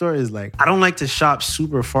grocery store is like I don't like to shop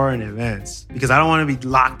super far in advance because I don't want to be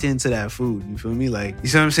locked into that food. You feel me? Like, you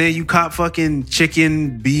see what I'm saying? You caught fucking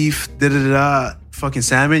chicken, beef, fucking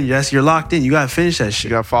salmon. Yes, you're locked in. You gotta finish that shit. You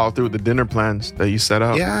gotta follow through with the dinner plans that you set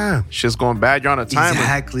up. Yeah. Shit's going bad. You're on a timer.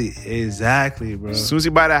 Exactly, bro. As soon as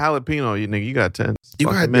you buy that jalapeno, you got 10 You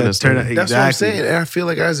fucking got minutes. turn nigga. it- That's what I'm Exactly. saying. And I feel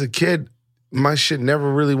like as a kid, my shit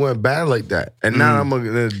never really went bad like that. And now I'm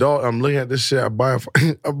an adult. I'm looking at this shit. I buy a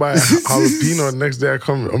jalapeno. And the next day I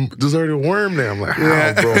come, there's already a worm there. I'm like,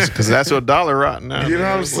 how, bro? Because that's your dollar rotten now. You know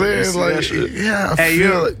what I'm saying? Like, yeah, I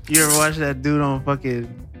feel it. You ever watch that dude on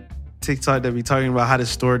fucking TikTok that be talking about how to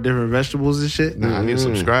store different vegetables and shit? Nah, I need to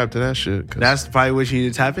subscribe to that shit. That's probably what you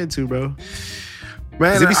need to tap into, bro.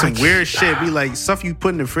 Man, Cause it be some I- weird shit. Be like stuff you put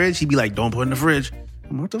in the fridge. He be like, don't put in the fridge.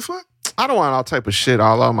 I'm like, what the fuck? I don't want all type of shit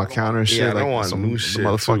all on my counter and shit. Yeah, I like don't want some new shit,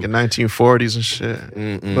 motherfucking too. 1940s and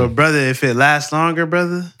shit. But brother, if it lasts longer,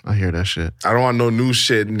 brother, I hear that shit. I don't want no new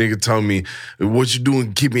shit. Nigga tell me, what you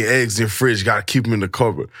doing keeping eggs in the fridge? Gotta keep them in the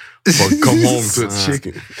cupboard. Or come home to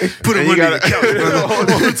chicken. put them under the couch,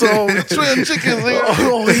 brother. Trim chickens, nigga.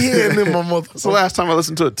 Oh, yeah, and then my mother. That's the last time I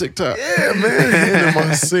listened to a TikTok. Yeah, man. And in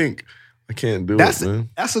my sink. I can't do it, man.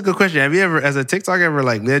 That's a good question. Have you ever, as a TikTok, ever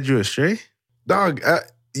like led you astray? Dog,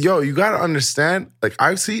 yo, you gotta understand. Like,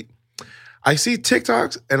 I see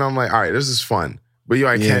TikToks and I'm like, all right, this is fun. But yo,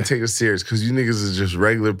 I can't take it serious because you niggas is just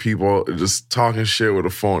regular people just talking shit with a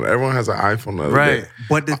phone. Everyone has an iPhone the other day.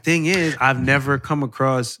 But the thing is, I've never come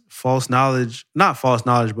across not false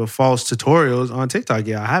knowledge, but false tutorials on TikTok.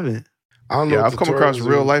 Yeah, I haven't. I don't know. Yeah, what I've come across tutorials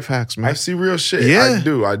real are. life hacks, man. I see real shit. Yeah.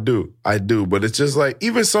 I do. But it's just like,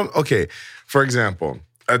 even okay, for example,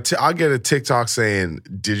 I'll get a TikTok saying,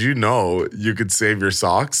 did you know you could save your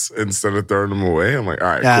socks instead of throwing them away? I'm like, all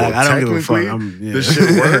right, Yeah, cool. I don't give a fuck. Technically, this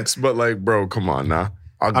shit works, but like, bro, come on now.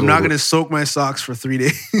 I'm not gonna soak my socks for 3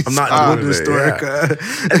 days. I'm not I'll doing go to the it,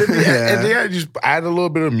 store. yeah. And then I just add a little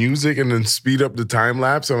bit of music and then speed up the time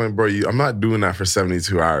lapse. I'm like, bro, I'm not doing that for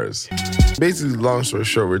 72 hours. Basically, long story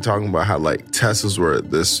short, we're talking about how like Teslas were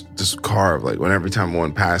this car of like when every time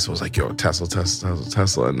one passed, it was like, yo,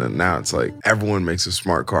 Tesla. And then now it's like everyone makes a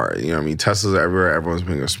smart car. You know what I mean? Teslas are everywhere. Everyone's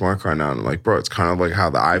making a smart car now. And I'm like, bro, it's kind of like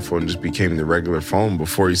how the iPhone just became the regular phone.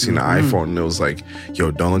 Before you seen the iPhone, and it was like,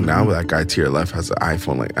 yo, don't look down, but that guy to your left has an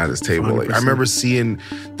iPhone like at his table. Like I remember seeing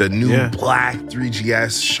the new black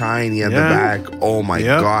 3GS shiny at the back. Oh my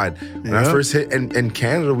God. When I first hit in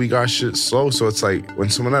Canada, we got shit slow. So it's like when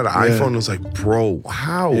someone had an iPhone, it was like, bro,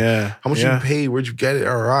 how? Yeah. How much you pay? Where'd you get it?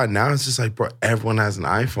 Now it's just like, bro, everyone has an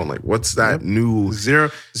iPhone. Like, what's that new Zero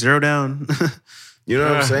down. You know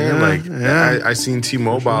what I'm saying? I seen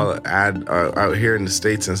T-Mobile ad out here in the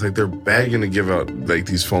States, and it's like they're begging to give out like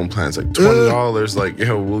these phone plans, like $20. Like,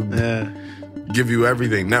 yo, we'll give you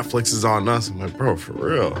everything. Netflix is on us. I'm like, bro, for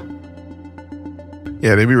real.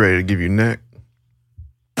 Yeah, they be ready to give you neck.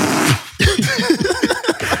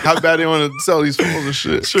 How bad they want to sell these phones and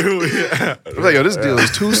shit. True, yeah. I'm like, yo, this deal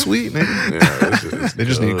is too sweet, nigga. Yeah, They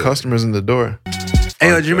just need customers in the door. Hey,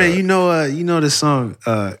 yo, Jermaine, you know the song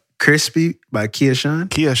 "Crispy" by Kia Shine?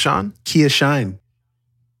 Kia Sean? Kia Shine.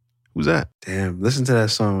 Who's that? Damn, listen to that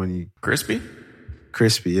song when you Crispy?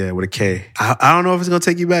 Crispy, yeah, with a K. I don't know if it's gonna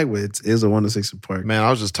take you back, but it is a 1 to 6 apart. Man, I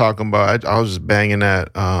was just talking about, I was just banging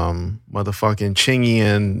that motherfucking Chingy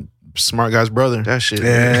and Smart Guy's brother. That shit.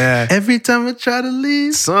 Yeah. Every time I try to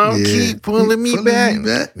leave, Some keep pulling me back.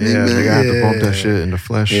 Yeah, nigga, I have to bump that shit in the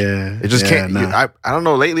flesh. Yeah. It just can't. I don't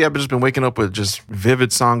know. Lately, I've just been waking up with just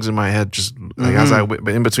vivid songs in my head, just like as I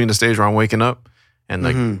in between the stage where I'm waking up and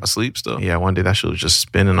like asleep still. Yeah, one day that shit was just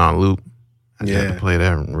spinning on loop. I had to play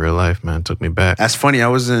that in real life, man. It took me back. That's funny. I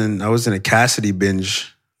was in a Cassidy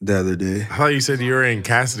binge the other day. I thought you said you were in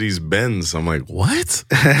Cassidy's Benz. I'm like, what?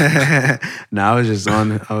 No, I was just on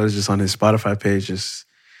his Spotify page, just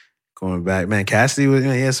going back. Man, Cassidy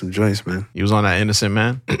he had some joints, man. He was on that Innocent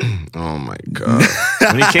Man. Oh my God.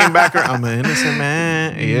 When he came back, I'm an innocent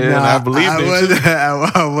man. Yeah, Nah, I believed it.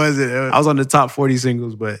 I wasn't. I was on the top 40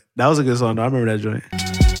 singles, but that was a good song, though. I remember that joint.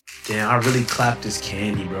 Damn, I really clapped this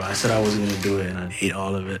candy, bro. I said I wasn't going to do it, and I ate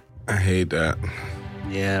all of it. I hate that.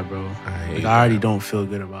 Yeah, bro. I already don't feel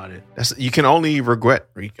good about it. You can only regret.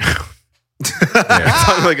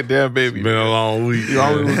 Sounding like a damn baby. It's been a long week. You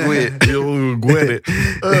only regret. You only regret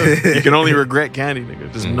it. You can only regret candy,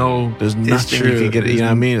 nigga. There's nothing you can get. You know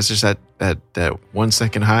what I mean? It's just that 1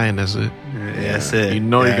 second high, and that's it. Yeah, that's it. You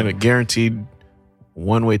know you're gonna guaranteed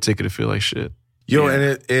one-way ticket to feel like shit. Yo,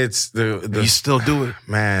 and it's the you still do it,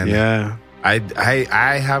 man. Yeah. I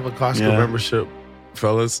have a Costco membership,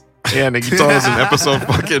 fellas. Yeah, nigga, you told us in episode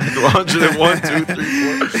fucking 101, 2,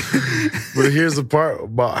 3, 4. But here's the part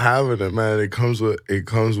about having it, man. It comes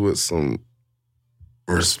with some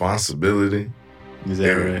responsibility. Is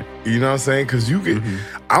that right? You know what I'm saying? Because you can.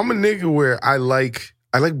 I'm a nigga where I like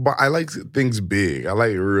things big. I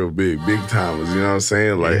like real big timers. You know what I'm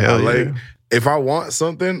saying? Like if I want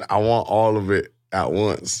something, I want all of it at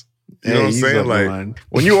once. You know what I'm saying? Like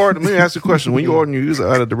when you order, let me ask you a question. When you order, you usually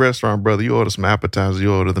out at the restaurant, brother, you order some appetizers,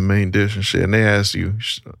 you order the main dish and shit, and they ask you,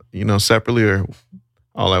 separately or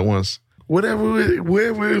all at once. Whatever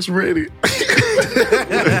is ready. Don't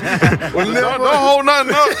hold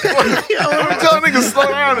nothing up. I'm telling niggas slow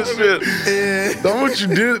down and shit. Don't what you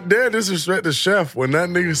did there disrespect the chef. When that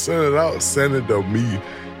nigga send it out, send it to me.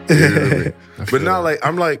 You know what I mean? But not like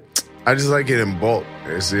I'm like. I just like it in bulk.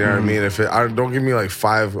 You see what I mean? Don't give me like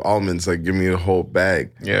 5 almonds, like give me a whole bag.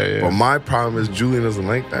 Yeah. But my problem is Julian doesn't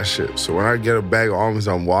like that shit. So when I get a bag of almonds,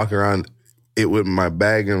 I'm walking around it with my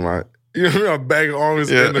bag and my a bag of almonds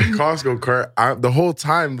in the Costco cart. The whole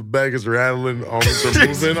time the bag is rattling, almonds are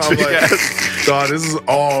moving. I'm like, dog, this is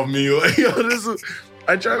all me. Like,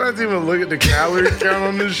 I try not to even look at the calorie count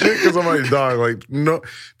on this shit because I'm like, dog, like, no,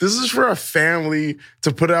 this is for a family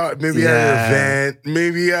to put out maybe at an event,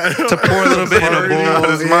 maybe to pour a little bit in a bowl.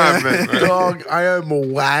 This is my event, dog. I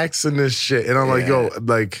am waxing this shit, and I'm like, yo,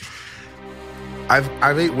 like,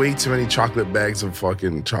 I've ate way too many chocolate bags of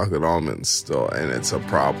fucking chocolate almonds still, and it's a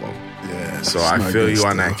problem. Yeah. So I feel you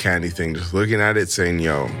on that candy thing. Just looking at it, saying,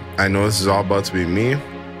 yo, I know this is all about to be me.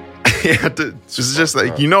 It's just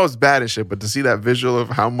like, it's bad and shit, but to see that visual of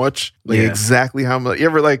how much, exactly how much, you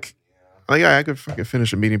ever like I could fucking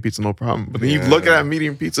finish a medium pizza, no problem. But then you look at that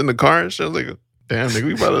medium pizza in the car and shit, I was like, damn, nigga,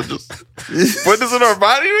 we about to just put this in our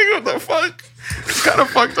body, nigga, what the fuck? It's kind of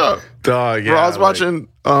fucked up. Dog, yeah. Bro, I was watching,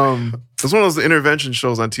 it's one of those intervention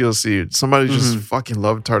shows on TLC. Somebody just fucking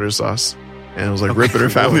loved tartar sauce and it was like ripping her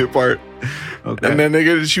family apart. Okay. And then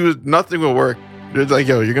nigga, nothing would work. They're like,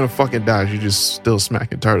 yo, you're gonna fucking die. You're just still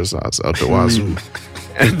smacking tartar sauce out the wazoo.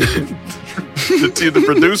 And then the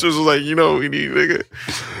producers was like, we need, nigga.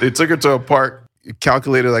 They took her to a park,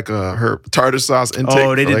 calculated like her tartar sauce intake.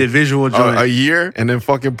 Oh, they did the visual joint. A year, and then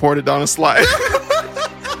fucking poured it down a slide.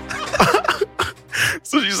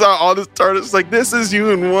 So she saw all this tartar. It's like, this is you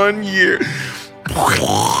in 1 year.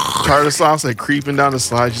 Tartar sauce like creeping down the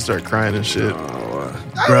slide. She started crying and shit.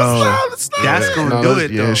 Bro, that's gonna do it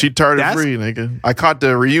though. Yeah, she tartar free, nigga. I caught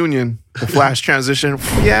the reunion, the flash transition.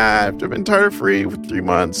 Yeah, I've been tartar free for 3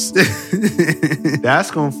 months.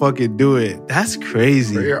 That's gonna fucking do it. That's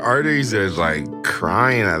crazy. But your arteries are like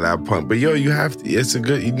crying at that point. But yo, you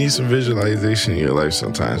need some visualization in your life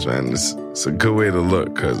sometimes, man. It's a good way to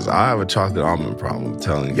look because I have a chocolate almond problem, I'm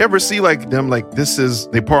telling you. You ever see like them, like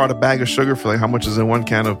they pour out a bag of sugar for like how much is in 1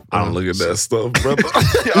 can of. I don't look at that stuff, brother.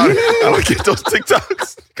 I don't get those TikToks.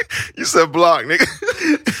 You said block, nigga.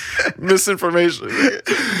 Misinformation.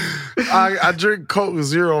 Nigga. I drink Coke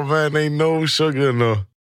Zero, man. Ain't no sugar in there.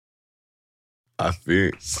 I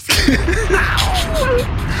think.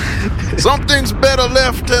 Something's better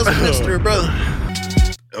left as a mystery, brother.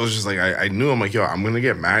 It was just like, I knew, I'm like, yo, I'm going to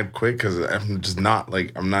get mad quick because I'm just not,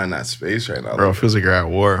 like, I'm not in that space right now. Bro, it feels like you're at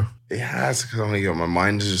war. Yeah, it's because I'm like, yo, my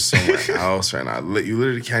mind is just somewhere else right now. You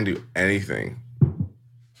literally can't do anything.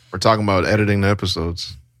 We're talking about editing the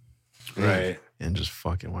episodes. Right. And just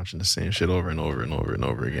fucking watching the same shit over and over and over and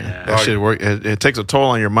over again. Yeah. That shit work. It takes a toll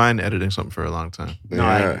on your mind editing something for a long time. No,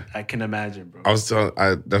 yeah. I can imagine, bro. That's what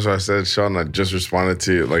I said, Sean. I just responded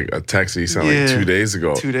to like a text that you sent like 2 days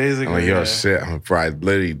ago. 2 days ago. I'm like, yo, shit. Bro, I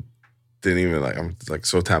literally didn't even I'm like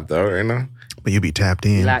so tapped out right now. But you be tapped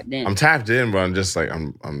in. Locked in. I'm tapped in, but I'm just like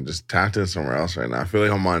I'm just tapped in somewhere else right now. I feel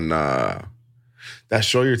like I'm on that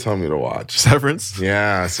show you're telling me to watch. Severance?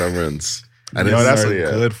 Yeah, Severance. That's a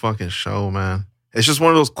good fucking show, man. It's just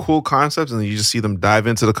one of those cool concepts, and then you just see them dive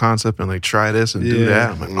into the concept and like try this and do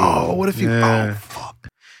that. I'm like, oh, what if you? Oh, fuck.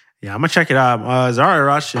 Yeah, I'm gonna check it out. Zara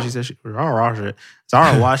watched it. She said Zara watched it.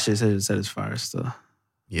 Zara watched it. Said it's fire still.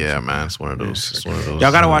 Yeah, man, it's one of those. It's one of those.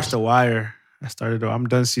 Y'all gotta watch The Wire. I'm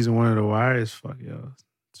done season 1 of The Wire. It's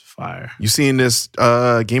it's fire. You seen this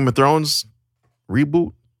Game of Thrones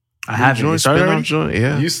reboot? I haven't. You started already?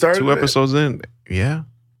 Yeah, You started 2 episodes in. Yeah,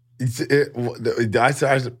 Me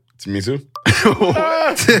too.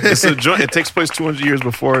 it's a joint. It takes place 200 years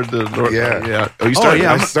before the Lord. Yeah. Oh, you started?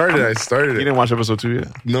 I started You it. didn't watch episode 2 yet?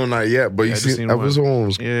 No, not yet. But you seen episode 1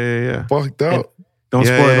 was Yeah. fucked up. Don't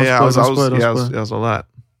spoil. That was a lot.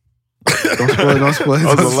 Don't spoil.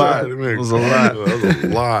 That was a lot. It was a lot. That was a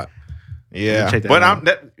lot. Yeah, check that but out.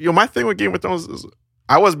 my thing with Game of Thrones is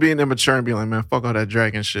I was being immature and being like, man, fuck all that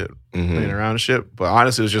dragon shit, playing around and shit. But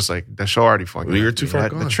honestly, it was just like that show already fucking. You're too far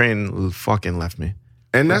gone. The train fucking left me.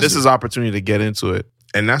 And this is opportunity to get into it.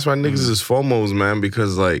 And that's why niggas is FOMOs, man,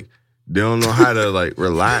 because like they don't know how to like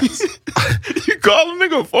relax. You call a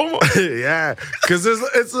nigga FOMO? Yeah, because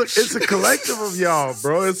it's a collective of y'all,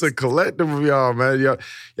 bro. It's a collective of y'all, man.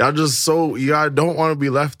 Y'all just y'all don't want to be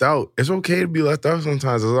left out. It's okay to be left out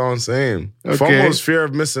sometimes. That's all I'm saying. Okay. FOMO is fear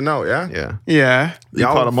of missing out. Yeah. Yeah. You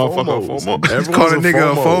call a motherfucker FOMO? Everyone's Call a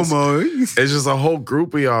nigga a FOMOs. FOMO. It's just a whole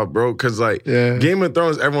group of y'all, bro. Because like Game of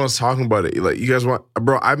Thrones, everyone's talking about it. Like you guys want,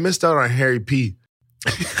 bro. I missed out on Harry P.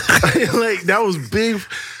 Like that was big.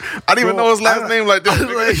 I didn't even know his last name like that.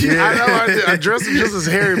 I know. I dressed him just as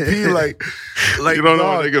Harry P. Like you don't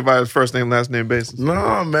know a nigga by his first name, last name basis.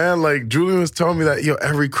 No, man. Like Julian was telling me that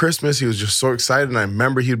every Christmas he was just so excited, and I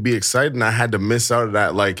remember he'd be excited, and I had to miss out of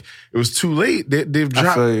that. Like it was too late. They've dropped.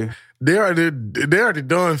 I feel you. They already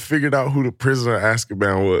done figured out who the prisoner of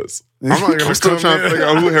Azkaban was. I'm not gonna I'm still trying to figure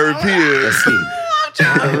out who Harry P is.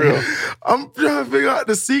 I'm trying to figure out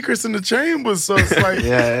the secrets in the chambers. So it's like,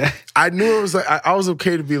 I knew it was like I was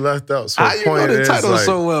okay to be left out. So How you know the title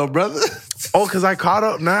so well, brother? Oh, because I caught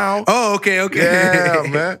up now. Oh, okay. Yeah,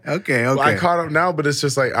 man. Okay. Well, I caught up now, but it's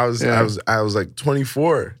just like I was like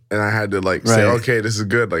 24, and I had to like say, okay, this is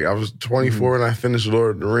good. Like I was 24 and I finished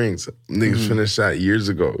Lord of the Rings. Niggas finished that years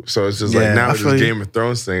ago. So it's just like now it's this Game of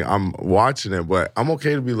Thrones thing. I'm watching it, but I'm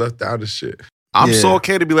okay to be left out of shit. I'm so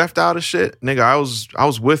okay to be left out of shit. Nigga, I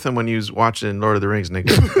was with him when he was watching Lord of the Rings,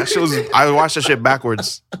 nigga. That shit was, I watched that shit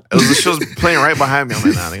backwards. The shit was playing right behind me. I'm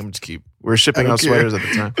like, nah, nigga, I'm just keep. We were shipping out sweaters at the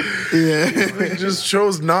time. Yeah. He just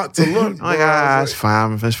chose not to look. I'm like, it's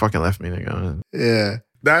fine. It's fucking left me, nigga. Yeah.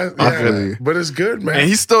 But it's good, man. And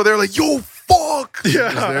he's still there like, yo, fuck.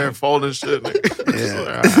 Yeah. He's there folding shit, nigga.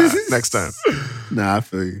 Yeah. Like, next time. Nah, I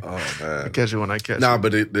feel you. Oh, man. I catch you when I catch you. Nah,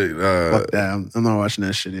 but Fuck that. I'm not watching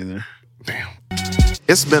that shit either. Damn.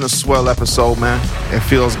 It's been a swell episode, man. It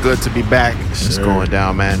feels good to be back. It's going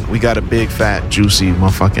down, man. We got a big, fat, juicy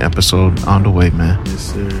motherfucking episode on the way, man.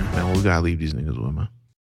 Yes, sir. Man, we gotta leave these niggas with, man.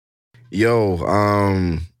 Yo,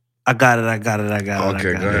 I got it.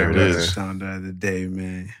 Okay, go ahead. It is. Sound the other day,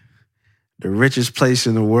 man. The richest place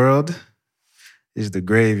in the world is the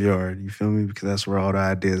graveyard. You feel me? Because that's where all the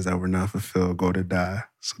ideas that were not fulfilled go to die.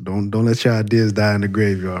 So don't let your ideas die in the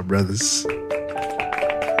graveyard, brothers.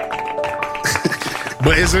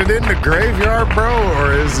 but is it in the graveyard, bro,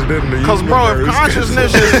 or is it in the Because, bro, if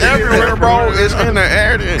consciousness is everywhere, bro, it's in the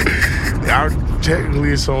air.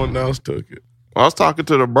 Technically, someone else took it. Well, I was talking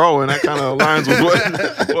to the bro, and that kind of aligns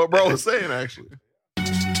with what bro was saying, actually.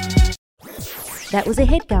 That was a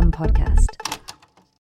HeadGum podcast.